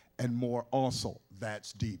you, and more also.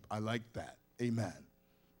 That's deep. I like that. Amen.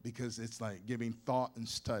 Because it's like giving thought and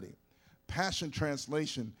study. Passion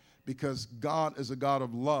Translation, because God is a God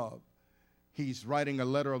of love. He's writing a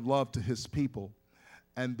letter of love to his people,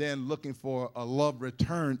 and then looking for a love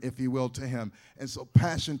return, if you will, to him. And so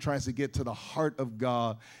passion tries to get to the heart of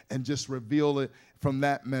God and just reveal it from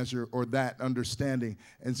that measure or that understanding.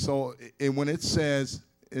 And so when it says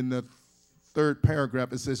in the third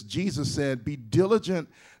paragraph, it says, Jesus said, be diligent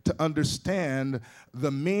to understand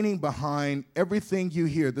the meaning behind everything you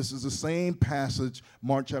hear. This is the same passage,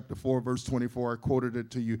 Mark chapter 4, verse 24. I quoted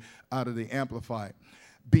it to you out of the Amplified.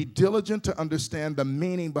 Be diligent to understand the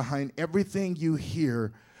meaning behind everything you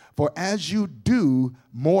hear, for as you do,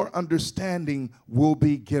 more understanding will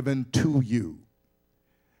be given to you.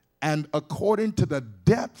 And according to the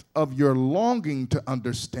depth of your longing to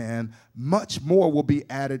understand, much more will be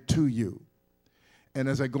added to you. And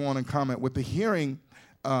as I go on and comment, with the hearing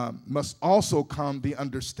must also come the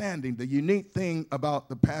understanding. The unique thing about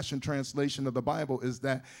the Passion Translation of the Bible is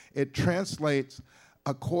that it translates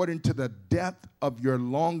according to the depth of your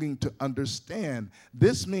longing to understand.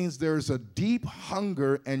 This means there's a deep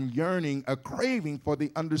hunger and yearning, a craving for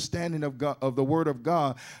the understanding of God, of the Word of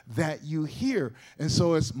God that you hear. And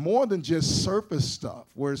so it's more than just surface stuff,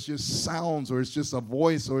 where it's just sounds, or it's just a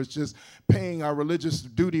voice, or it's just paying our religious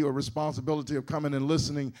duty or responsibility of coming and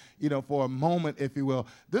listening, for a moment, if you will.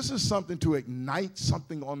 This is something to ignite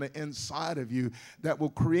something on the inside of you that will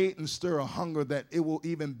create and stir a hunger that it will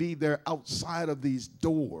even be there outside of these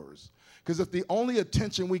doors. Because if the only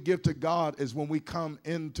attention we give to God is when we come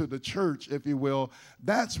into the church, if you will,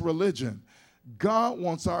 that's religion. God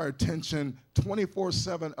wants our attention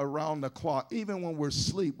 24/7 around the clock. Even when we're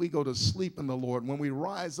asleep, we go to sleep in the Lord. When we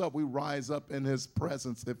rise up in his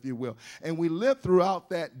presence, if you will. And we live throughout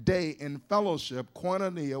that day in fellowship,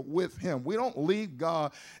 koinonia, with him. We don't leave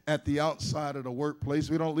God at the outside of the workplace.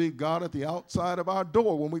 We don't leave God at the outside of our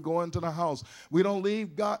door when we go into the house. We don't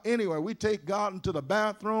leave God anywhere. We take God into the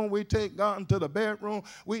bathroom. We take God into the bedroom.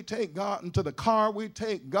 We take God into the car. We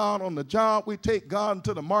take God on the job. We take God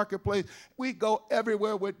into the marketplace. We go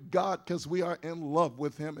everywhere with God because we are in love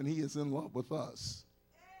with him and he is in love with us.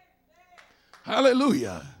 Amen.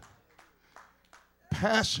 Hallelujah.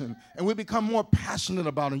 Passion. And we become more passionate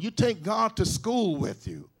about him. You take God to school with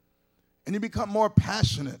you and you become more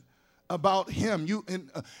passionate about him.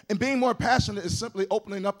 And being more passionate is simply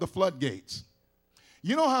opening up the floodgates.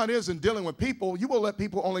 You know how it is in dealing with people. You will let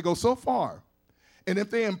people only go so far. And if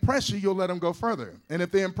they impress you, you'll let them go further. And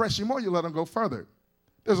if they impress you more, you let them go further.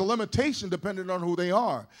 There's a limitation depending on who they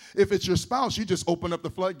are. If it's your spouse, you just open up the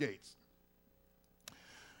floodgates.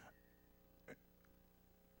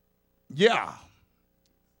 Yeah.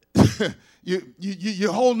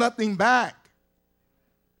 you hold nothing back.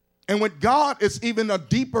 And with God, it's even a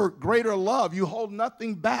deeper, greater love. You hold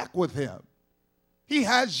nothing back with him. He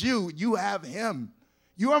has you. You have him.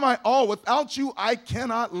 You are my all. Without you, I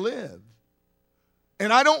cannot live.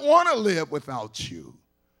 And I don't want to live without you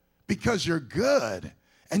because you're good.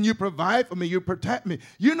 And you provide for me, you protect me.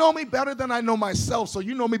 You know me better than I know myself, so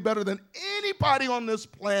you know me better than anybody on this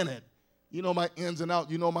planet. You know my ins and outs.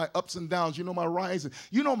 You know my ups and downs. You know my rises.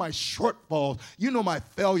 You know my shortfalls. You know my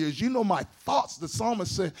failures. You know my thoughts. The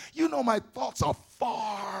psalmist said, you know my thoughts are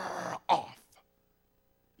far off.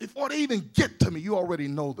 Before they even get to me, you already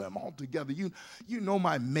know them altogether. You know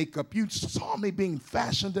my makeup. You saw me being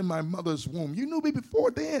fashioned in my mother's womb. You knew me before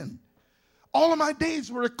then. All of my days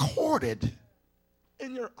were recorded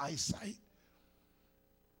in your eyesight.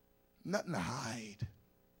 Nothing to hide.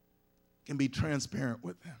 Can be transparent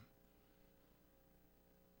with him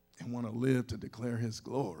and want to live to declare his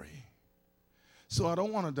glory. So I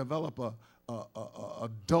don't want to develop a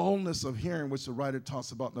dullness of hearing, which the writer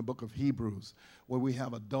talks about in the book of Hebrews, where we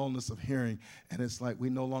have a dullness of hearing, and it's like we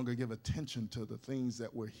no longer give attention to the things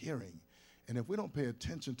that we're hearing. And if we don't pay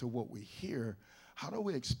attention to what we hear, how do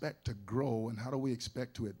we expect to grow, and how do we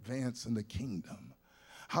expect to advance in the kingdom?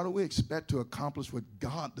 How do we expect to accomplish what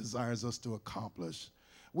God desires us to accomplish?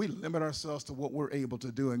 We limit ourselves to what we're able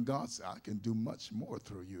to do, and God said, I can do much more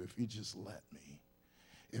through you if you just let me.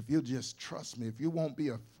 If you just trust me, if you won't be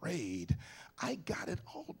afraid, I got it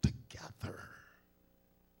all together.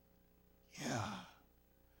 Yeah.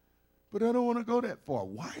 But I don't want to go that far.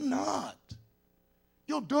 Why not?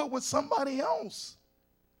 You'll do it with somebody else.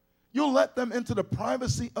 You'll let them into the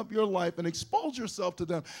privacy of your life and expose yourself to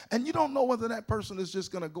them. And you don't know whether that person is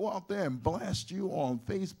just going to go out there and blast you on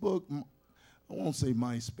Facebook. I won't say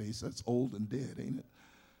MySpace. That's old and dead, ain't it?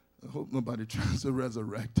 I hope nobody tries to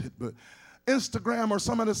resurrect it. But Instagram or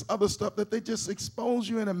some of this other stuff that they just expose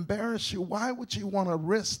you and embarrass you. Why would you want to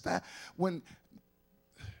risk that when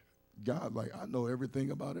God, I know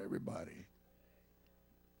everything about everybody.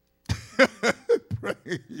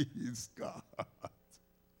 Praise God.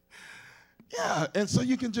 Yeah, and so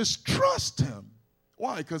you can just trust him.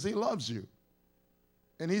 Why? Because he loves you.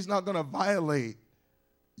 And he's not going to violate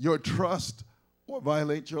your trust or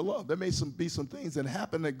violate your love. There may be some things that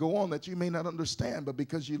happen that go on that you may not understand, but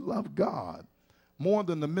because you love God more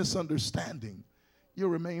than the misunderstanding, you'll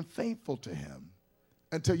remain faithful to him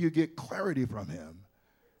until you get clarity from him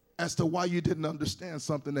as to why you didn't understand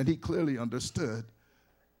something that he clearly understood,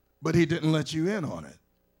 but he didn't let you in on it.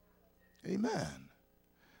 Amen.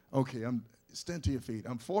 Okay, stand to your feet.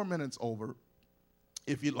 I'm 4 minutes over.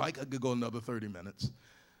 If you'd like, I could go another 30 minutes.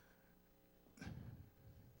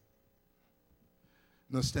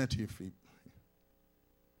 Now stand to your feet.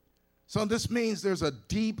 So this means there's a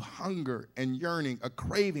deep hunger and yearning, a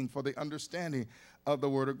craving for the understanding of the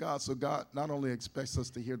Word of God. So God not only expects us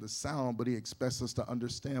to hear the sound, but he expects us to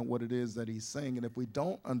understand what it is that he's saying. And if we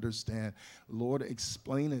don't understand, Lord,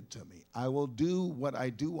 explain it to me. I will do what I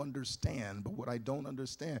do understand, but what I don't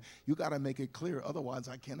understand, you got to make it clear. Otherwise,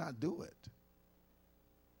 I cannot do it.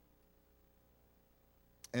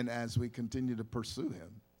 And as we continue to pursue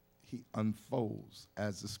him, he unfolds,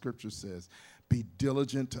 as the scripture says. Be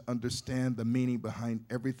diligent to understand the meaning behind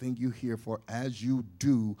everything you hear, for as you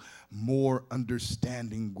do, more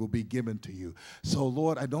understanding will be given to you. So,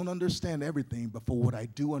 Lord, I don't understand everything, but for what I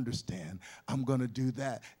do understand, I'm going to do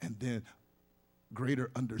that. And then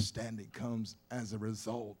greater understanding comes as a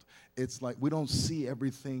result. It's like we don't see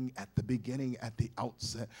everything at the beginning, at the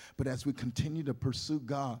outset, but as we continue to pursue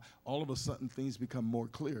God, all of a sudden things become more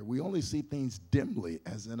clear. We only see things dimly,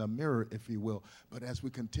 as in a mirror, if you will, but as we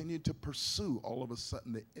continue to pursue, all of a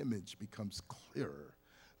sudden the image becomes clearer.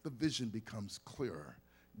 The vision becomes clearer.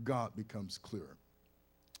 God becomes clearer.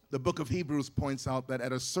 The book of Hebrews points out that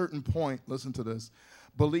at a certain point, listen to this,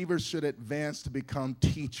 believers should advance to become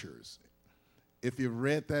teachers. If you've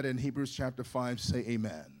read that in Hebrews chapter 5, say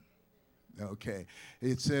amen. Okay.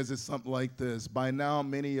 It says it's something like this. By now,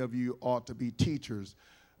 many of you ought to be teachers,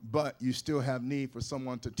 but you still have need for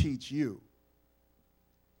someone to teach you.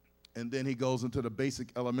 And then he goes into the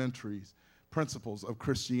basic elementary principles of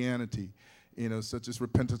Christianity, such as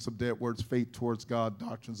repentance of dead works, faith towards God,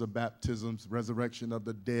 doctrines of baptisms, resurrection of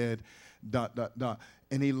the dead, ...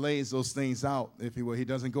 And he lays those things out, if you will. He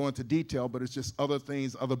doesn't go into detail, but it's just other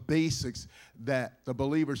things, other basics that the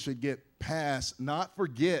believer should get past, not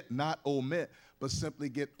forget, not omit, but simply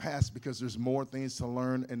get past, because there's more things to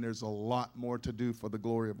learn and there's a lot more to do for the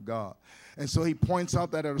glory of God. And so he points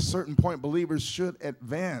out that at a certain point, believers should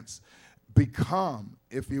advance, become,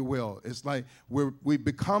 if you will. It's like we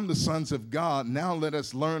become the sons of God. Now let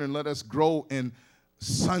us learn and let us grow in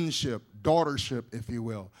sonship, daughtership, if you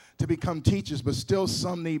will, to become teachers, but still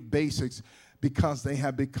some need basics because they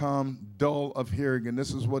have become dull of hearing. And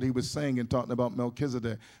this is what he was saying in talking about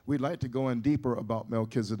Melchizedek. We'd like to go in deeper about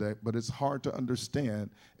Melchizedek, but it's hard to understand,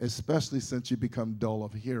 especially since you become dull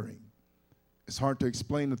of hearing. It's hard to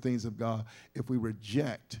explain the things of God if we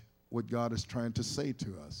reject what God is trying to say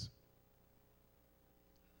to us.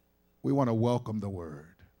 We want to welcome the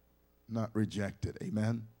word, not reject it.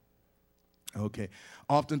 Amen? Okay.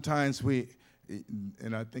 Oftentimes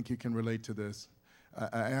and I think you can relate to this,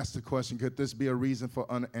 I asked the question, could this be a reason for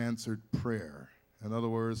unanswered prayer? In other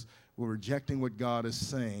words, we're rejecting what God is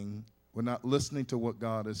saying, we're not listening to what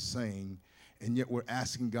God is saying, and yet we're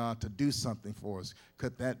asking God to do something for us.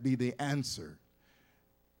 Could that be the answer?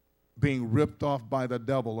 Being ripped off by the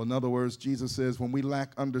devil. In other words, Jesus says when we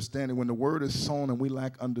lack understanding, when the word is sown and we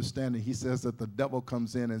lack understanding, he says that the devil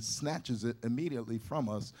comes in and snatches it immediately from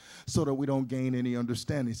us so that we don't gain any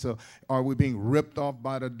understanding. So are we being ripped off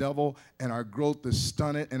by the devil and our growth is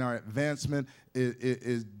stunted and our advancement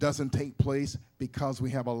doesn't take place because we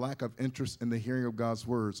have a lack of interest in the hearing of God's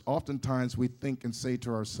words? Oftentimes we think and say to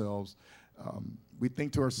ourselves,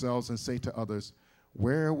 and say to others,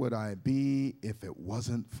 where would I be if it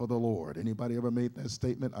wasn't for the Lord? Anybody ever made that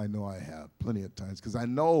statement? I know I have plenty of times, because I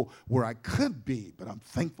know where I could be, but I'm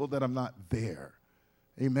thankful that I'm not there.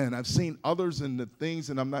 Amen. I've seen others in the things,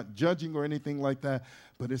 and I'm not judging or anything like that,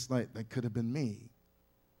 but it's like that could have been me.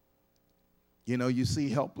 You see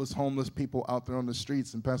helpless, homeless people out there on the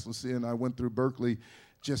streets, and Pastor Lucia and I went through Berkeley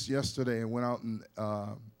just yesterday and went out and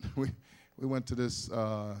we went to this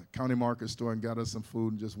county market store and got us some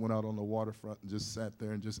food and just went out on the waterfront and just sat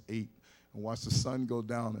there and just ate and watched the sun go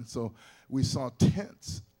down. And so we saw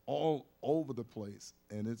tents all over the place.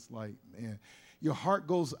 And it's like, man, your heart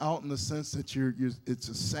goes out in the sense that it's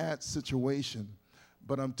a sad situation.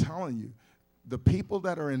 But I'm telling you, the people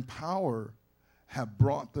that are in power have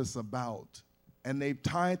brought this about. And they've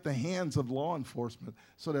tied the hands of law enforcement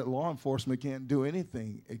so that law enforcement can't do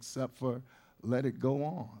anything except for let it go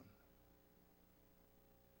on.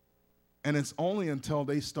 And it's only until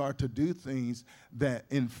they start to do things that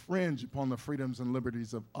infringe upon the freedoms and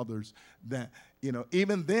liberties of others that,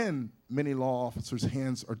 even then, many law officers'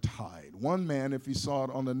 hands are tied. One man, if you saw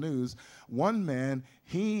it on the news,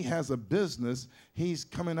 he has a business. He's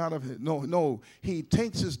coming out of it. He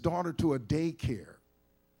takes his daughter to a daycare.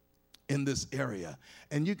 in this area.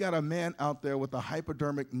 And you got a man out there with a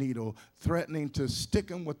hypodermic needle threatening to stick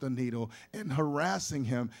him with the needle and harassing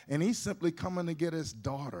him. And he's simply coming to get his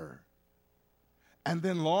daughter. And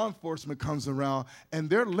then law enforcement comes around, and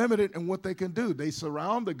they're limited in what they can do. They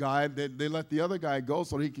surround the guy. They let the other guy go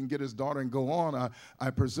so he can get his daughter and go on,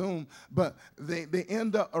 I presume. But they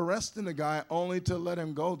end up arresting the guy only to let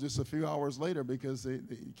him go just a few hours later because they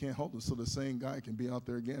can't hold him. So the same guy can be out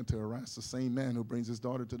there again to harass the same man who brings his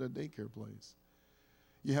daughter to the daycare place.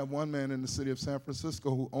 You have one man in the city of San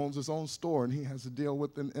Francisco who owns his own store, and he has to deal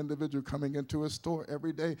with an individual coming into his store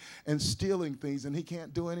every day and stealing things, and he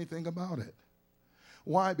can't do anything about it.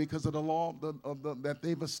 Why? Because of the law that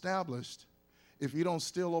they've established. If you don't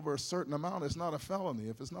steal over a certain amount, it's not a felony.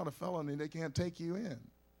 If it's not a felony, they can't take you in.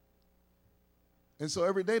 And so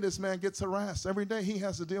every day this man gets harassed. Every day he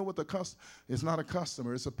has to deal with it's not a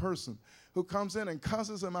customer, it's a person who comes in and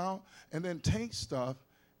cusses him out and then takes stuff,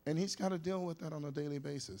 and he's got to deal with that on a daily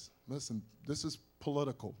basis. Listen, this is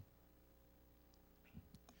political.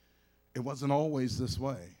 It wasn't always this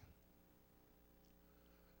way.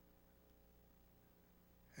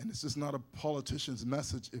 And this is not a politician's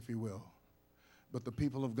message, if you will, but the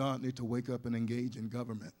people of God need to wake up and engage in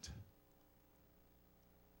government.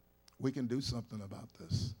 We can do something about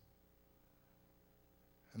this.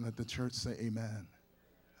 And let the church say amen.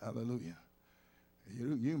 Hallelujah.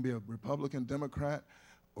 You can be a Republican, Democrat,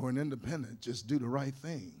 or an independent. Just do the right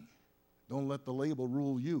thing. Don't let the label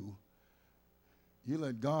rule you. You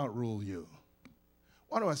let God rule you.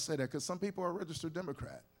 Why do I say that? Because some people are registered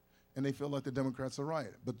Democrat, and they feel like the Democrats are right.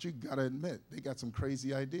 But you got to admit, they got some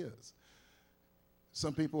crazy ideas.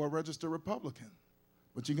 Some people are registered Republican,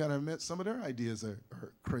 but you got to admit some of their ideas are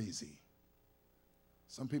crazy.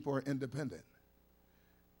 Some people are independent,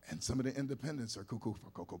 and some of the independents are cuckoo for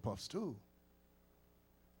Cocoa Puffs too.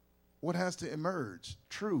 What has to emerge?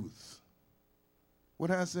 Truth. What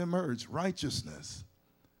has to emerge? Righteousness.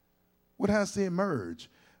 What has to emerge?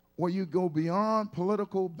 Where you go beyond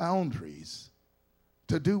political boundaries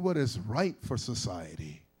to do what is right for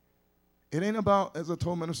society. It ain't about, as I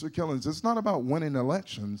told Minister Killings, it's not about winning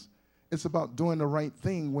elections. It's about doing the right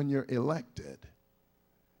thing when you're elected.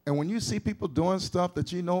 And when you see people doing stuff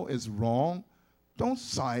that you know is wrong, don't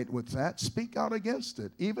side with that. Speak out against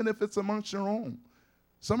it, even if it's amongst your own.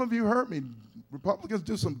 Some of you heard me. Republicans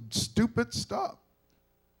do some stupid stuff.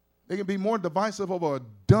 They can be more divisive over a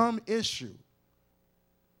dumb issue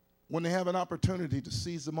when they have an opportunity to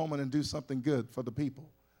seize the moment and do something good for the people,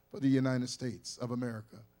 for the United States of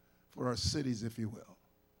America, for our cities, if you will.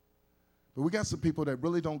 But we got some people that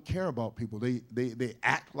really don't care about people. They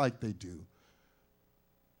act like they do.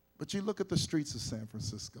 But you look at the streets of San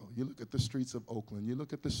Francisco. You look at the streets of Oakland. You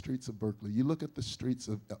look at the streets of Berkeley. You look at the streets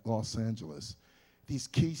of Los Angeles. These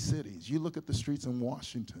key cities. You look at the streets in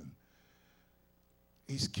Washington.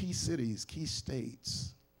 These key cities, key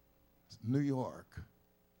states, New York.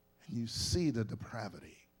 And you see the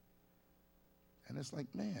depravity. And it's like,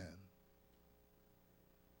 man,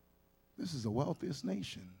 this is the wealthiest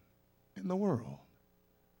nation in the world.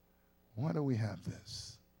 Why do we have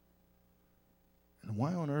this? And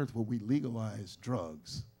why on earth will we legalize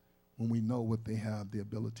drugs when we know what they have the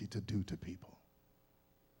ability to do to people?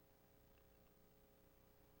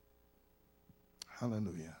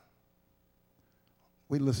 Hallelujah.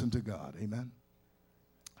 We listen to God. Amen.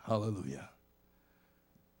 Hallelujah.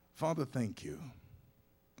 Father, thank you.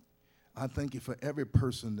 I thank you for every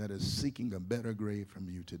person that is seeking a better grade from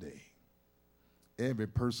you today. Every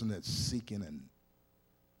person that's seeking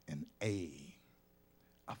an A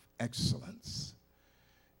of excellence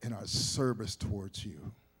in our service towards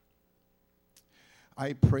you.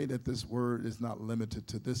 I pray that this word is not limited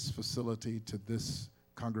to this facility, to this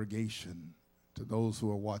congregation, to those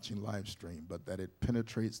who are watching live stream, but that it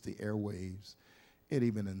penetrates the airwaves. It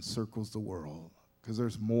even encircles the world, because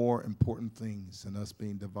there's more important things than us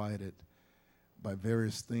being divided by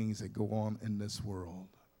various things that go on in this world.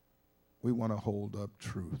 We want to hold up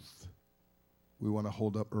truth. We want to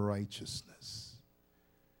hold up righteousness.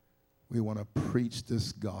 We want to preach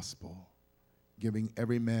this gospel, giving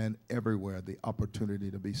every man everywhere the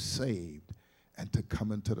opportunity to be saved and to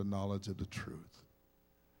come into the knowledge of the truth.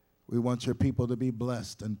 We want your people to be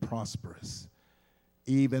blessed and prosperous,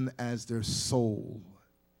 even as their soul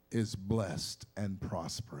is blessed and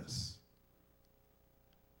prosperous.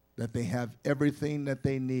 That they have everything that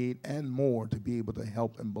they need and more to be able to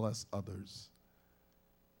help and bless others.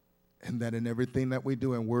 And that in everything that we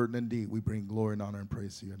do in word and deed, we bring glory and honor and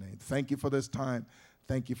praise to your name. Thank you for this time.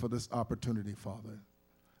 Thank you for this opportunity, Father.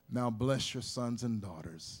 Now bless your sons and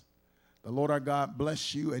daughters. The Lord our God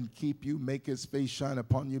bless you and keep you, make his face shine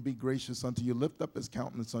upon you, be gracious unto you, lift up his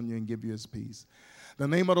countenance on you, and give you his peace. The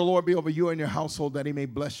name of the Lord be over you and your household, that he may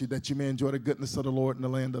bless you, that you may enjoy the goodness of the Lord in the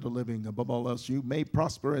land of the living. Above all else, you may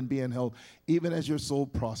prosper and be in health, even as your soul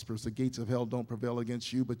prospers. The gates of hell don't prevail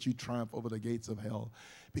against you, but you triumph over the gates of hell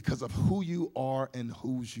because of who you are and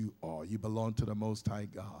whose you are. You belong to the Most High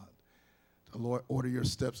God. The Lord order your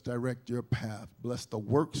steps, direct your path, bless the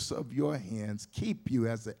works of your hands, keep you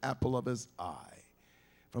as the apple of his eye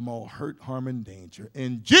from all hurt, harm, and danger.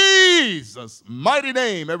 In Jesus' mighty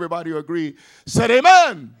name, everybody who agree said amen.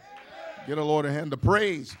 Amen. Give the Lord a hand of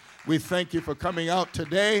praise. We thank you for coming out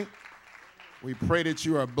today. We pray that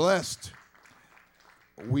you are blessed.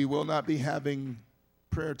 We will not be having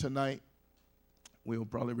prayer tonight. We will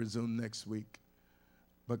probably resume next week.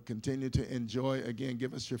 But continue to enjoy. Again,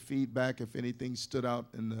 give us your feedback if anything stood out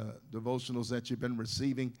in the devotionals that you've been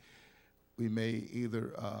receiving. We may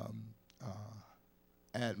either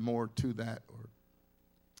add more to that or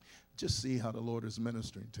just see how the Lord is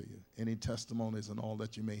ministering to you. Any testimonies and all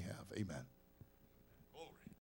that you may have. Amen.